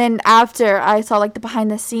 And then after I saw like the behind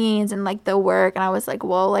the scenes and like the work, and I was like,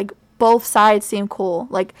 well, like both sides seem cool,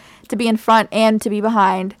 like to be in front and to be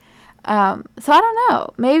behind. So I don't know.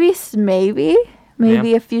 Maybe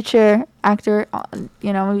Yeah. a future actor. I'm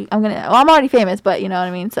already famous, but you know what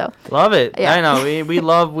I mean. So Love it. Yeah. I know. We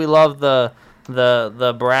love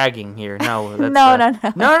the bragging here. No,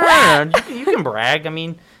 that's, no. You can brag. I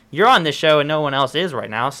mean, you're on this show and no one else is right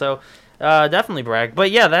now, so definitely brag. But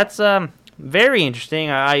yeah, that's very interesting.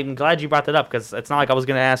 I'm glad you brought that up because it's not like I was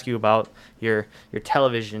gonna ask you about your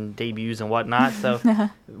television debuts and whatnot. So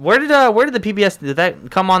where did the PBS, did that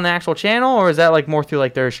come on the actual channel, or is that like more through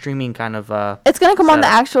like their streaming kind of? it's gonna come on the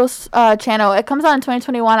setup? actual channel. It comes on in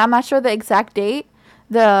 2021. I'm not sure the exact date.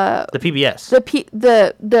 The PBS.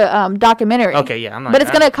 the documentary. Okay, yeah, I'm not. But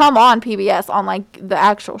it's gonna come on PBS on like the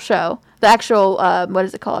actual show. The actual what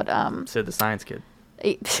is it called? Sid the Science Kid.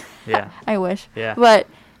 Yeah. I wish. Yeah. But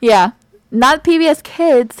yeah, not PBS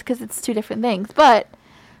Kids because it's two different things. But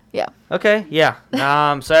yeah. Okay, yeah.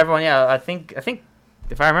 So everyone, yeah, I think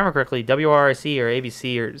if I remember correctly, WRIC or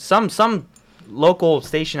ABC or some local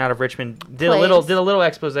station out of Richmond did a little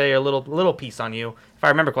expose or a little piece on you. If I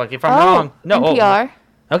remember correctly, if I'm wrong, no. NPR.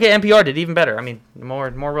 Okay, NPR did even better. I mean, more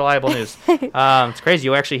reliable news. It's crazy.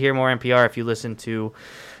 You actually hear more NPR if you listen to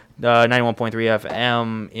 91.3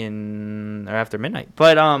 FM after midnight.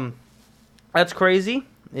 But that's crazy.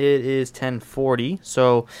 It is 10:40.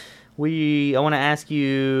 So I want to ask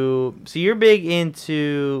you. So you're big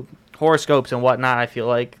into horoscopes and whatnot. I feel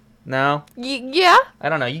like no. Yeah. I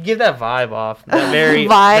don't know. You give that vibe off. That very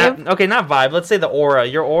Vibe? not vibe. Let's say the aura.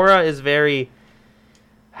 Your aura is very.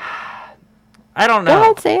 I don't know. Go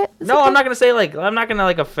ahead, say it. It's No, okay. I'm not gonna say like I'm not gonna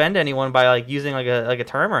like offend anyone by like using like a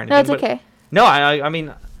term or anything. No, it's but- okay. No, I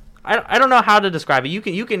mean I don't know how to describe it. You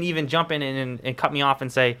can even jump in and cut me off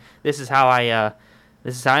and say this is how I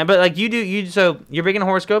but like so you're big into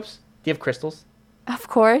horoscopes? Do you have crystals? Of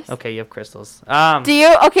course. Okay, you have crystals.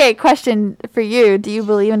 Okay, question for you. Do you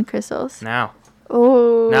believe in crystals? Now.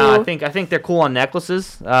 Oh. No, I think they're cool on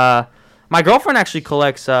necklaces. My girlfriend actually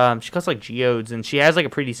collects she collects like geodes, and she has like a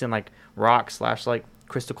pretty decent like rock / like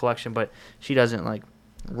crystal collection, but she doesn't like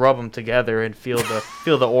rub them together and feel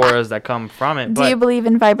the auras that come from it. Do you believe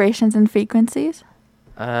in vibrations and frequencies?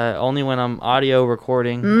 Only when I'm audio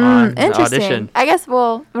recording on Interesting. audition. I guess we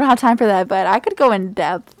don't have time for that, but I could go in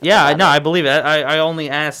depth. Yeah, about no, it. I believe it. I only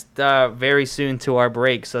asked very soon to our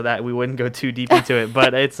break so that we wouldn't go too deep into it.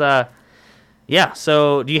 But it's yeah.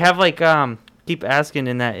 So do you have like keep asking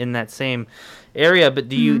in that same area? But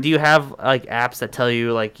do you have like apps that tell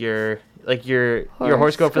you like your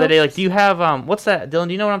horoscope for the day? Like, do you have what's that, Dylan?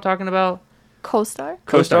 Do you know what I'm talking about? CoStar.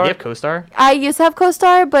 CoStar. Do you have CoStar? I used to have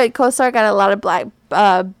CoStar, but CoStar got a lot of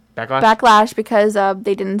Backlash because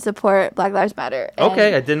they didn't support Black Lives Matter.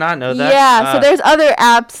 Okay, I did not know that. Yeah, so there's other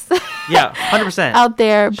apps. Yeah, 100% out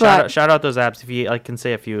there. Shout out those apps if you can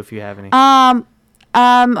say a few if you have any.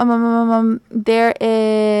 There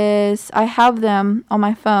is. I have them on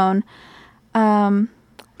my phone.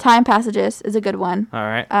 Time Passages is a good one. All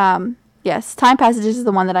right. Yes, Time Passages is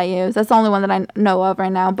the one that I use. That's the only one that I know of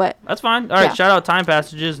right now, but... That's fine. All right, yeah. Shout out Time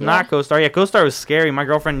Passages, not CoStar. Yeah, CoStar was scary. My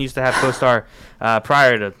girlfriend used to have CoStar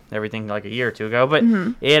prior to everything like a year or two ago, but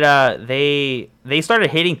they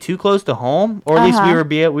started hitting too close to home, or at least we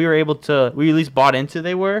at least bought into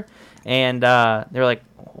they were, and they were like,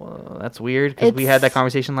 well, that's weird because we had that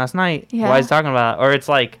conversation last night. Yeah. Why is he talking about it? Or it's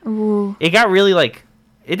like, Ooh. It got really like,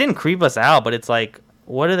 it didn't creep us out, but it's like,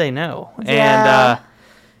 what do they know? Yeah. And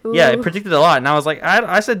yeah, it predicted a lot, and I was like,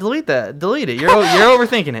 I said, delete it. You're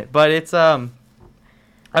overthinking it. But it's I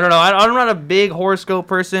don't know. I'm not a big horoscope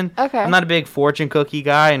person. Okay. I'm not a big fortune cookie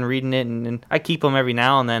guy, and reading it, and I keep them every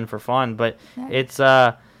now and then for fun. But it's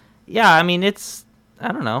yeah, I mean, it's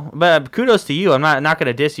I don't know. But kudos to you. I'm not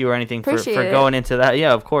gonna diss you or anything for going into that.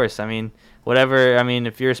 Yeah, of course. I mean, whatever. I mean,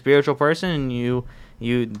 if you're a spiritual person and you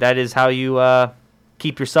that is how you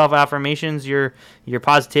keep your self-affirmations, your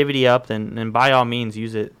positivity up, then by all means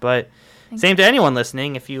use it. But same to anyone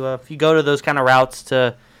listening, if you go to those kind of routes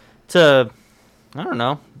to I don't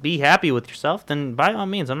know, be happy with yourself, then by all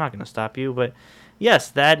means, I'm not going to stop you. But yes,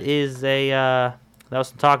 that is that was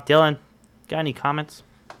some talk. Dylan, got any comments?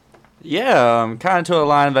 Yeah, kind of to a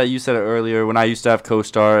line that you said earlier. When I used to have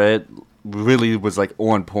CoStar, it really was like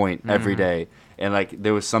on point every day. And like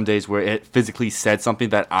there was some days where it physically said something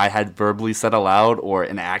that I had verbally said aloud, or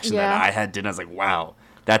an action that I had did. And I was like, wow,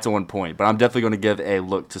 that's on point. But I'm definitely going to give a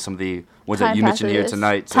look to some of the ones that you mentioned here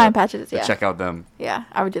tonight. Time Patches, to check out them. Yeah,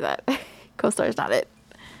 I would do that. CoStar is not it.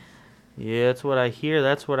 Yeah, that's what I hear.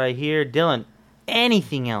 Dylan,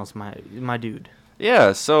 anything else, my dude?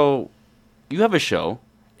 Yeah, so you have a show.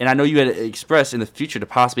 And I know you had expressed in the future to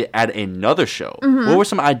possibly add another show. Mm-hmm. What were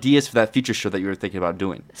some ideas for that future show that you were thinking about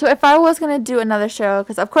doing? So if I was going to do another show,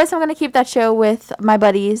 because of course I'm going to keep that show with my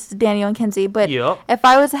buddies, Daniel and Kinsey, but if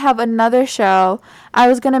I was to have another show, I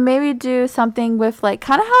was going to maybe do something with like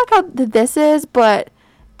kind of how This Is, but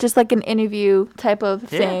just like an interview type of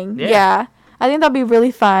thing. Yeah. I think that'd be really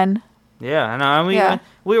fun. Yeah, I know.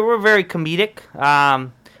 We're very comedic.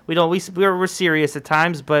 We're serious at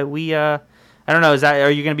times, but we... I don't know.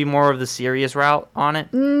 Are you going to be more of the serious route on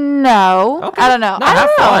it? No. Okay. I don't know. No,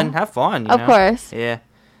 have fun. Of course. Yeah.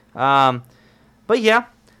 But yeah.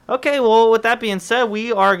 Okay. Well, with that being said,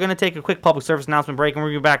 we are going to take a quick public service announcement break, and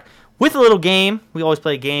we're going to be back with a little game. We always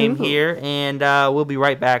play a game here, and we'll be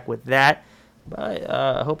right back with that. But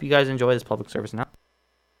I hope you guys enjoy this public service announcement.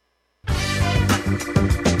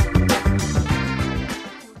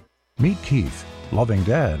 Meet Keith, loving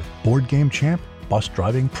dad, board game champ, bus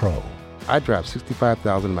driving pro. I drive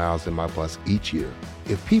 65,000 miles in my bus each year.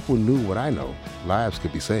 If people knew what I know, lives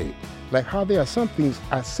could be saved. Like how there are some things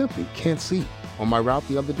I simply can't see. On my route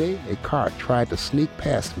the other day, a car tried to sneak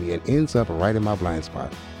past me and ends up right in my blind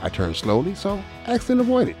spot. I turned slowly, so accident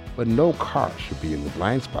avoided. But no car should be in the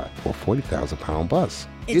blind spot for a 40,000-pound bus.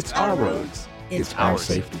 It's our roads. It's our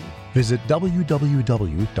safety. Visit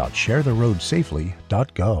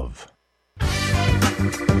www.sharetheroadsafely.gov.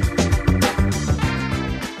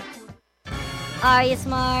 Are you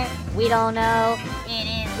smart? We don't know. It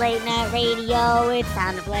is late night radio. It's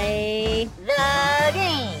time to play the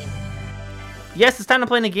game. Yes, it's time to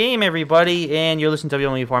play the game, everybody. And you're listening to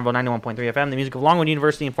WMU Farmville 91.3 FM, the music of Longwood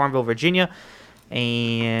University in Farmville, Virginia.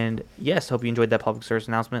 And yes, hope you enjoyed that public service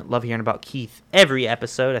announcement. Love hearing about Keith every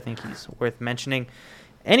episode. I think he's worth mentioning.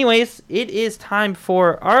 Anyways, it is time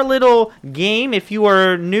for our little game. If you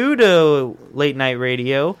are new to late night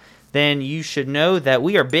radio, then you should know that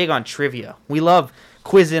we are big on trivia. We love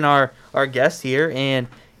quizzing our guests here, and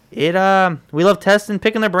we love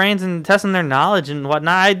picking their brains and testing their knowledge and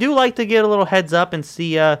whatnot. I do like to get a little heads up and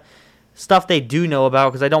see stuff they do know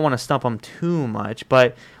about, because I don't want to stump them too much.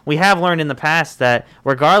 But we have learned in the past that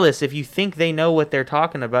regardless, if you think they know what they're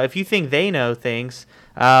talking about, if you think they know things,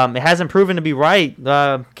 it hasn't proven to be right.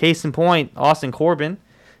 Case in point, Austin Corbin,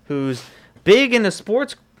 who's big into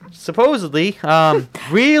sports, supposedly,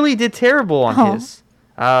 really did terrible on his.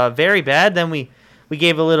 Very bad. Then we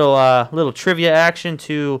gave a little trivia action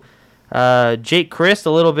to Jake Christ,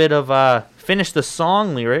 a little bit of finish the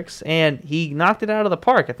song lyrics, and he knocked it out of the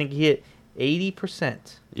park. I think he hit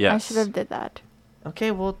 80%. Yes. I should have did that. Okay,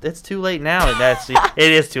 well, it's too late now.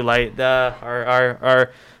 It is too late.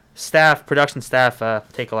 Our production staff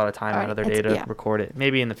take a lot of time out of their day to record it.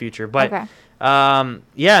 Maybe in the future, but. Okay. And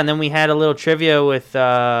then we had a little trivia with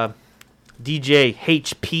DJ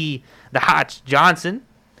HP the Hotch Johnson,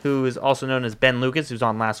 who is also known as Ben Lucas, who's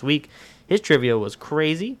on last week. His trivia was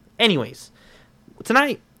crazy. Anyways,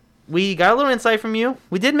 tonight we got a little insight from you.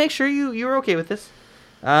 We did make sure you were okay with this.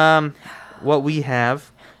 What we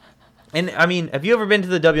have, and I mean, have you ever been to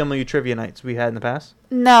the WMLU trivia nights we had in the past?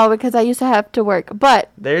 No, because I used to have to work. But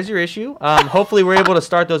There's your issue. Hopefully we're able to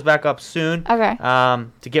start those back up soon. Okay.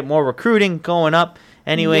 To get more recruiting going up.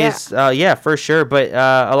 Anyways, yeah, for sure. But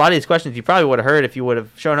a lot of these questions you probably would have heard if you would have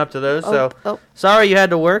shown up to those. Sorry you had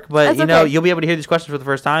to work, but That's you know okay. you'll be able to hear these questions for the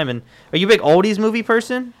first time. And are you a big oldies movie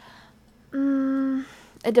person?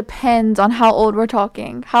 it depends on how old we're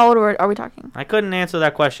talking. How old are we talking? I couldn't answer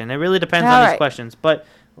that question. It really depends All on these right. questions. But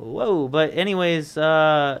anyways,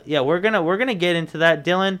 yeah, we're gonna get into that.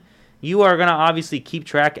 Dylan, you are gonna obviously keep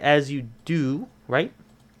track as you do, right?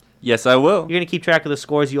 Yes, I will. You're gonna keep track of the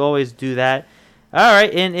scores. You always do that. All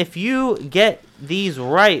right, and if you get these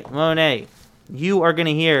right, Monet, you are gonna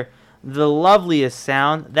hear the loveliest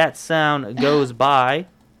sound. That sound goes by.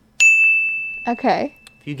 Okay.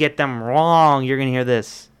 If you get them wrong, you're gonna hear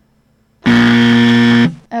this.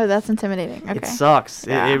 Oh, that's intimidating. Okay. It sucks.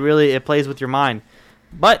 Yeah. It really plays with your mind.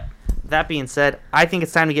 But that being said, I think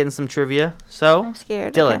it's time to get in some trivia. So, I'm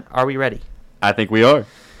scared. Dylan, Okay. are we ready? I think we are.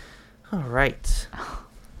 All right.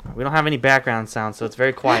 We don't have any background sound, so it's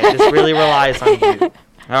very quiet. This really relies on you.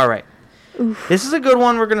 All right. This is a good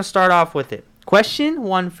one. We're going to start off with it. Question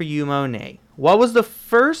 1 for you, Monet. What was the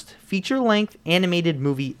first feature-length animated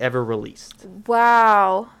movie ever released?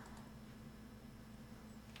 Wow.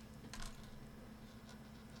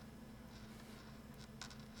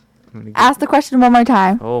 Ask the question one more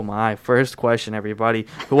time. Oh my, first question, everybody.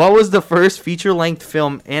 What was the first feature-length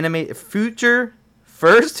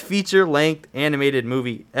feature-length animated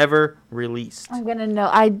movie ever released? I'm gonna know.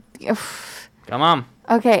 Come on.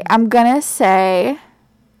 Okay, I'm gonna say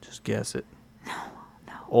Just guess it. No.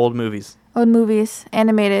 Old movies. old movies,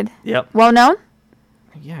 animated, Yep. well known.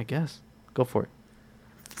 Yeah, I guess. Go for it.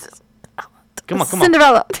 Come on.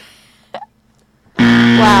 Cinderella.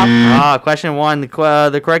 Wow. Question 1.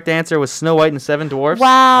 The correct answer was Snow White and the Seven Dwarfs.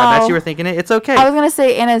 Wow. I bet you were thinking it. It's okay. I was gonna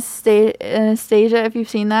say Anastasia. If you've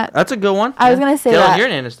seen that. That's a good one. I was gonna say Dylan, that. you're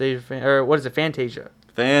an Anastasia fan. Or what is it? Fantasia.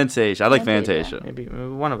 Fantasia. I like Fantasia. Fantasia. Maybe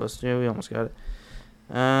one of us. Yeah, we almost got it.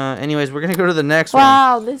 Anyways, we're going to go to the next one.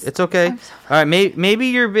 Wow. This. It's okay. I'm so- All right, maybe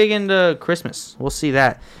you're big into Christmas. We'll see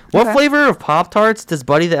that. What Okay. flavor of Pop-Tarts does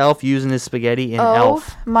Buddy the Elf use in his spaghetti in Oh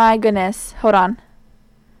Elf? my goodness. Hold on.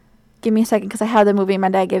 Give me a second, because I have the movie. My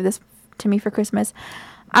dad gave this to me for Christmas.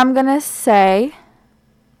 I'm gonna say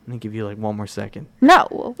I'm going to give you like one more second.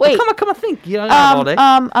 no. Wait. Oh, come on, think. You don't have all day.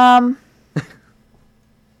 5,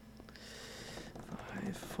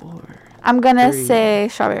 4. I'm gonna 3. say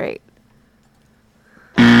strawberry.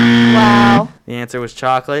 Wow. The answer was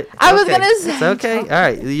chocolate. It's I was okay. gonna say It's okay. chocolate. All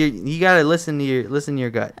right, you got to listen to your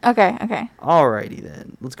gut. Okay. Okay. Alrighty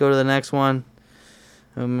then. Let's go to the next one.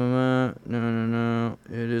 No.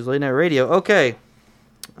 It is late night radio. Okay.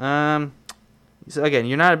 So again,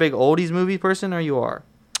 you're not a big oldies movie person, or you are?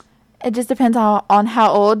 It just depends on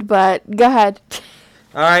how old, but go ahead.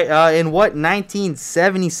 All right. In what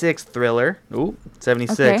 1976 thriller? Ooh,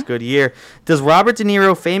 76. Okay. Good year. Does Robert De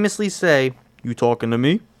Niro famously say, "You talking to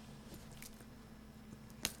me"?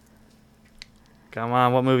 Come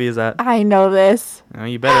on, what movie is that? I know this. No,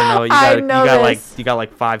 you better know it. I know this. You got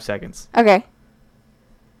like 5 seconds. Okay.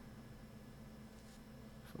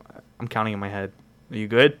 I'm counting in my head. Are you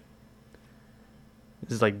good?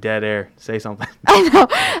 This is like dead air. Say something. I know.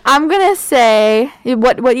 I'm gonna say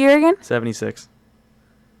what year again? 76.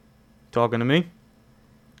 Talking to me?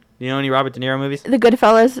 You know any Robert De Niro movies? The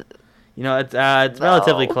Goodfellas, You know, it's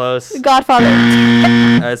relatively close. The Godfather.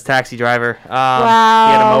 It's Taxi Driver. He had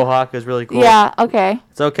Wow. a mohawk. It was really cool. Yeah. Okay.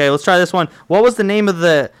 It's okay. Let's try this one. What was the name of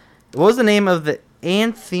the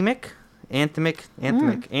anthemic? Anthemic.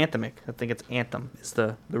 I think it's anthem is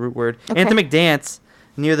the root word. Okay. Anthemic dance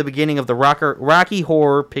near the beginning of the Rocky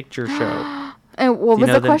Horror Picture Show. And what was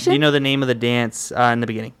the question? Do you know the name of the dance in the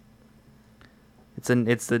beginning?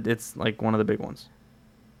 It's like one of the big ones.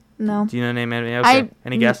 No. Do you know the name of it? Okay.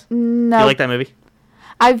 Any guess? No. Do you like that movie?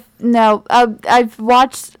 I've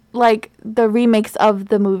watched like the remakes of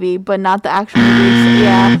the movie, but not the actual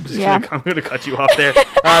movie. Yeah. I'm gonna cut you off there.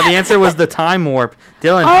 The answer was the Time Warp.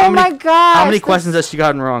 Dylan, Oh my gosh. how many questions has she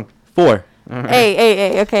gotten wrong? 4. All right.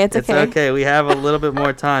 Hey. Okay, it's okay. It's okay. We have a little bit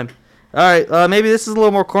more time. All right. Maybe this is a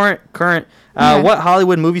little more current. Okay. What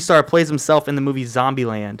Hollywood movie star plays himself in the movie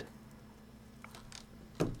Zombieland?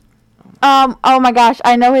 Oh my gosh,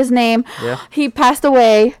 I know his name. Yeah. He passed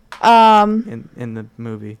away. In the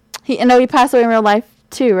movie. He passed away in real life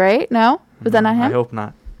too, right? No, was that not I him? hope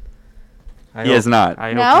not. He has not. I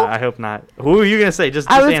hope No? not. I hope not. Who are you gonna say?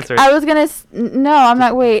 Just answer it. I was gonna. No, I'm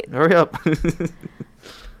not. Wait. Hurry up.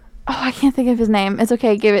 Oh, I can't think of his name. It's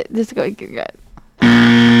okay. Give it. Just go. Give it.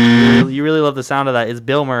 You really love the sound of that. It's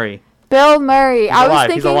Bill Murray. Bill Murray. He's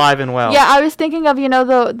alive. He's alive and well. Yeah, I was thinking of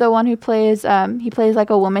the one who plays he plays like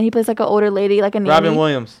a woman. He plays like an older lady, like a nanny. Robin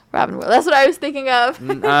Williams. Robin Williams. That's what I was thinking of.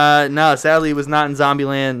 No, sadly, he was not in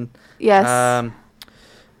Zombieland. Yes.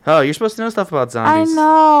 Oh, you're supposed to know stuff about I zombies. know.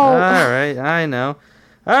 All right, I know.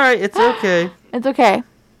 All right, it's okay. It's okay.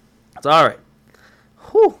 It's all right.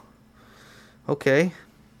 Whew. Okay.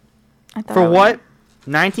 I thought For I would- what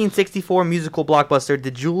 1964 musical blockbuster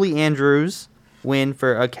did Julie Andrews win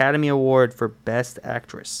for Academy Award for Best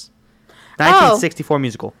Actress? 1964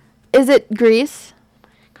 musical. Is it Grease?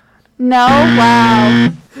 No.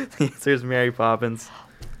 Wow. The answer is Mary Poppins.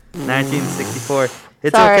 1964.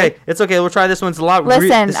 It's Sorry. okay. It's okay. We'll try this one. It's a lot.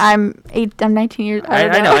 Listen, I'm 19 years. I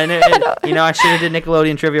know. I should have did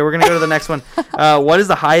Nickelodeon trivia. We're gonna go to the next one. What is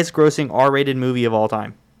the highest grossing R-rated movie of all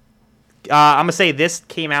time? I'm gonna say this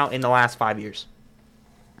came out in the last 5 years.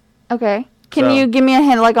 Okay. Can So- you give me a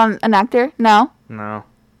hint, like on an actor? No. No.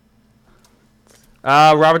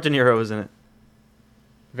 Robert De Niro was in it.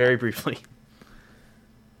 Very briefly.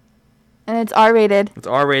 And it's R-rated. It's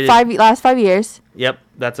R-rated. Last 5 years. Yep,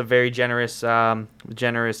 that's a very generous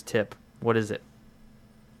tip. What is it?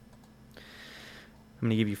 I'm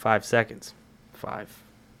gonna give you 5 seconds. 5,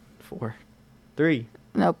 4, 3,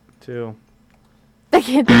 Nope. 2. I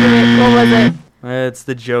can't think of it. What was it? It's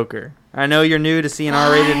the Joker. I know you're new to seeing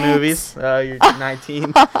R-rated movies. You're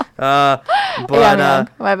 19. But I'm young.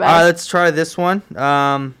 My bad. all right, let's try this one.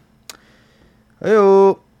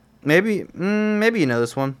 Maybe you know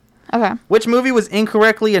this one. Okay. Which movie was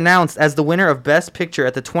incorrectly announced as the winner of Best Picture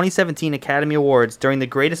at the 2017 Academy Awards during the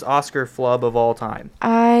greatest Oscar flub of all time?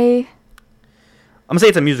 I'm gonna say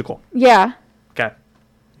it's a musical. Yeah. Okay.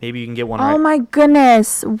 Maybe you can get one Oh right. my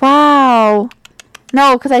goodness. Wow.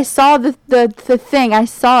 No, because I saw the thing. I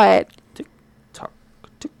saw it. Tick tock,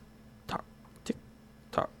 tick tock, tick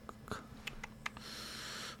tock.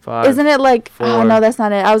 5. Isn't it like? Oh 4, no, that's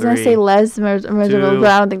not it. I was gonna 3, say Les Mis, but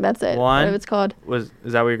I don't think that's it. 1. Whatever it's called. Is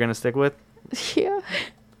that what you're gonna stick with? Yeah.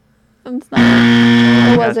 That's not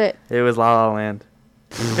it. What was it? It was La La Land.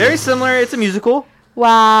 Very similar. It's a musical.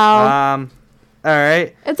 Wow. All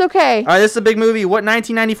right. It's okay. All right, this is a big movie. What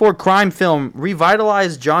 1994 crime film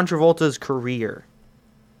revitalized John Travolta's career?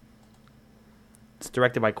 It's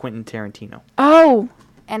directed by Quentin Tarantino. Oh.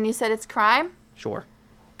 And you said it's crime? Sure.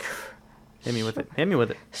 Hit me with it. Hit me with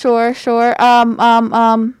it. Sure. Quentin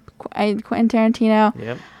Tarantino.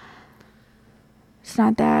 Yep. It's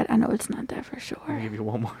not that. I know it's not that for I'll sure. give you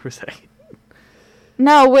one more for a second.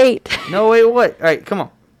 No, wait. No, wait, what? All right, come on.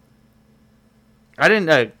 I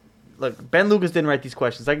didn't. Look, Ben Lucas didn't write these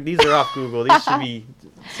questions. Like, these are off Google. These should be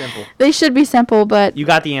simple. They should be simple, but You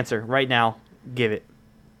got the answer right now. Give it.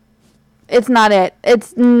 it's not it.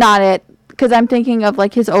 It's not it. Because I'm thinking of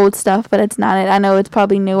like his old stuff, but it's not it. I know it's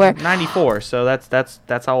probably newer. 94. So that's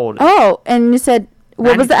how old it is. Oh, and you said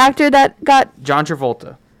what was the actor that got? John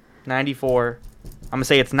Travolta, 94. I'm gonna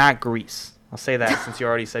say it's not Grease. I'll say that since you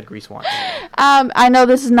already said Grease once. I know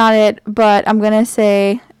this is not it, but I'm gonna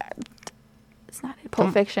say it's not it.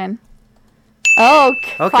 Pulp Fiction. Oh,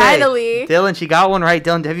 Okay. finally. Dylan, she got one right.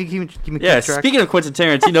 Dylan, have you give me Yeah, track? speaking of Quentin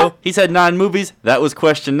Tarantino, he's had 9 movies. That was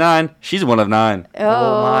question 9. She's one of 9. Oh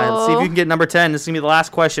my! Let's see if you can get number 10. This is gonna be the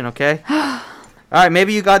last question, okay? All right,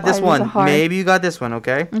 maybe you got this Why is it one. hard? Maybe you got this one,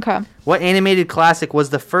 okay? Okay. What animated classic was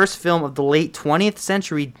the first film of the late 20th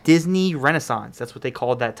century Disney Renaissance? That's what they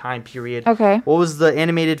called that time period. Okay. What was the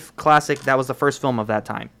animated classic that was the first film of that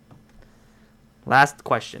time? Last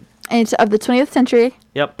question. And it's of the 20th century.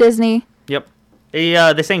 Yep. Disney. Yep.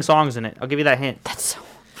 They sang songs in it. I'll give you that hint. That's so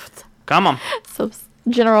Come on.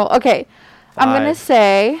 general. Okay. I'm gonna 5,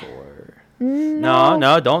 say 4. no.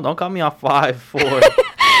 No, don't cut me off. 5, 4,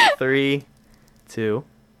 3, 2,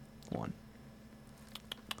 1.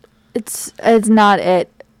 It's not it.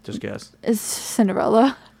 Just guess. It's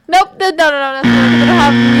Cinderella. Nope. No. That's not. We don't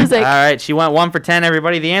have music. All right, she went 1 for 10.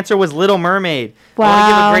 Everybody, the answer was Little Mermaid. I want to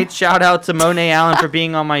give Wow. a great shout out to Monet Allen for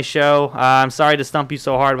being on my show. I'm sorry to stump you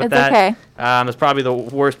so hard with It's that. okay. It's probably the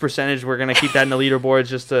worst percentage. We're gonna keep that in the leaderboards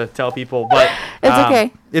just to tell people. But It's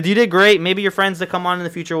okay. If you did great, maybe your friends that come on in the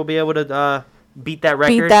future will be able to beat that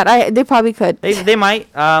record. Beat that. They probably could. They might.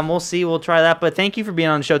 We'll see. We'll try that. But thank you for being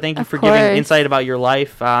on the show. Thank you Of for giving course. insight about your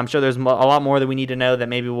life. I'm sure there's a lot more that we need to know that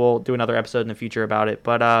maybe we'll do another episode in the future about it.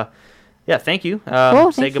 But yeah, thank you.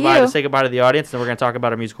 Cool, say thank goodbye. you. Say goodbye to the audience, and we're gonna talk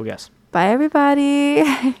about our musical guest. Bye, everybody.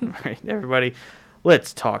 All right, everybody,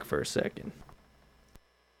 let's talk for a second.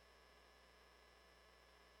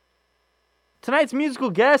 Tonight's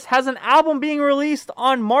musical guest has an album being released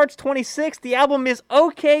on March 26th. The album is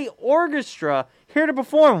OK Orchestra. Here to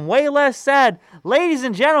perform Way Less Sad. Ladies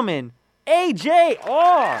and gentlemen,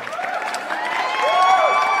 AJR.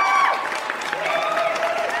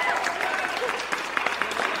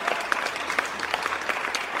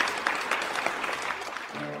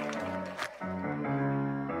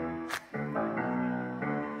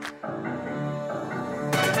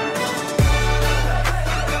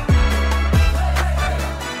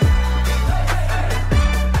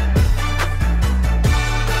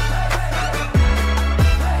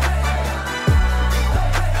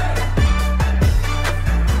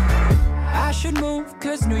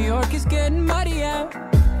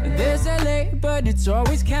 It's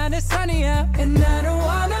always kinda sunny out, and I don't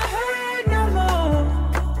wanna hurt no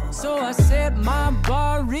more. So I set my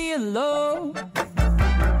bar real low.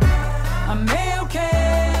 I'm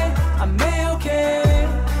A-okay, I'm A-okay.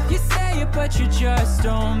 You say it, but you just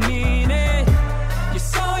don't mean it. You're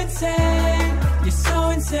so insane, you're so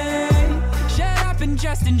insane. Shut up and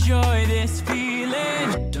just enjoy this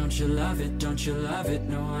feeling. Don't you love it, don't you love it?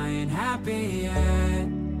 No, I ain't happy yet,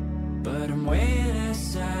 but I'm way less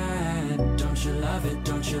sad. Don't you love it,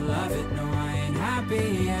 don't you love it? No, I ain't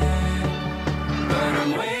happy yet, but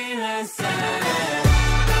I'm way less sad.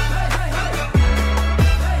 But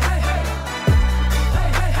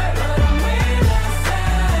I'm way less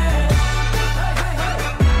sad.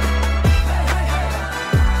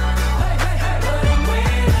 But I'm way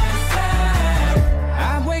less sad.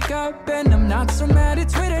 I wake up and I'm not so mad at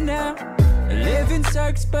Twitter now. Living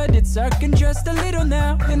sucks, but it's sucking just a little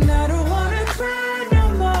now. And I don't wanna cry no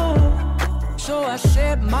more. So I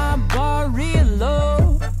set my bar real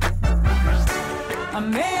low.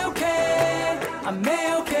 I'm A-okay, I'm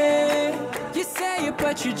A-okay. You say it,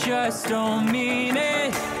 but you just don't mean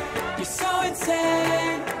it. You're so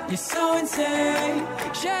insane, you're so insane.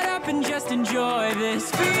 Shut up and just enjoy this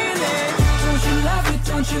feeling. Don't you love it,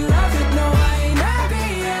 don't you love it? No, I ain't happy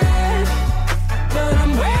yet, but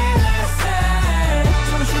I'm way less sad.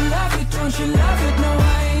 Don't you love it, don't you love it? No,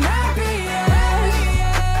 I ain't happy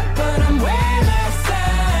yet, but I'm way less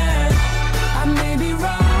sad. I may be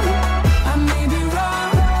wrong, I may be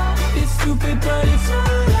wrong. It's stupid, but it's all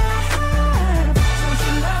I have. Don't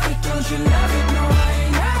you love it, don't you love it? No, I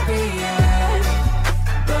ain't happy yet,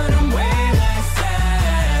 but I'm way less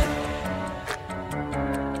sad.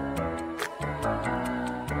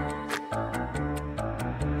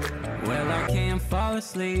 Well, I can't fall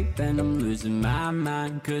asleep and I'm losing my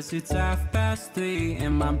mind, 'cause it's 3:30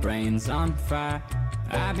 and my brain's on fire.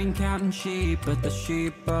 I've been counting sheep, but the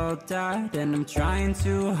sheep all died. And I'm trying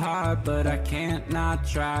too hard, but I can't not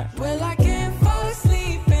try. Well, I can't fall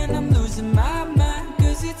asleep and I'm losing my mind,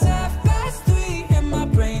 'cause it's 3:30 and my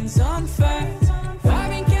brain's on fire. I've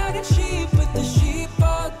been counting sheep, but the sheep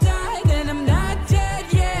all died. And I'm not dead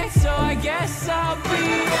yet, so I guess I'll be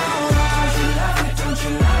alright. Don't you love it, don't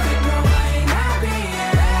you love it? No, I ain't happy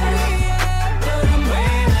yet, but I'm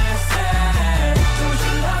way less sad. Don't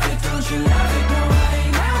you love it, don't you love it? No, I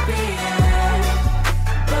ain't happy yet,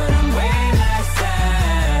 but I'm way less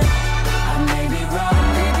sad. I may be wrong,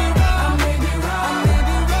 I may be wrong, I may be wrong, I may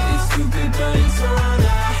be wrong. It's stupid, but it's all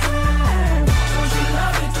I have. Don't you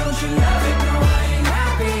love it, don't you love it? No, I ain't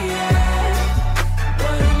happy yet,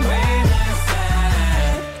 but I'm way less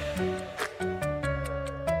sad.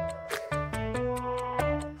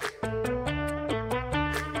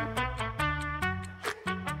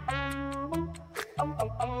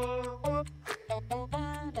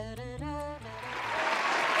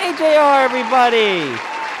 AJR, everybody.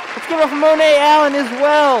 Let's give it up for Monet Allen as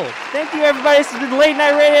well. Thank you, everybody. This has been Late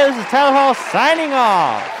Night Radio. This is Tyler Hall signing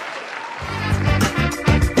off.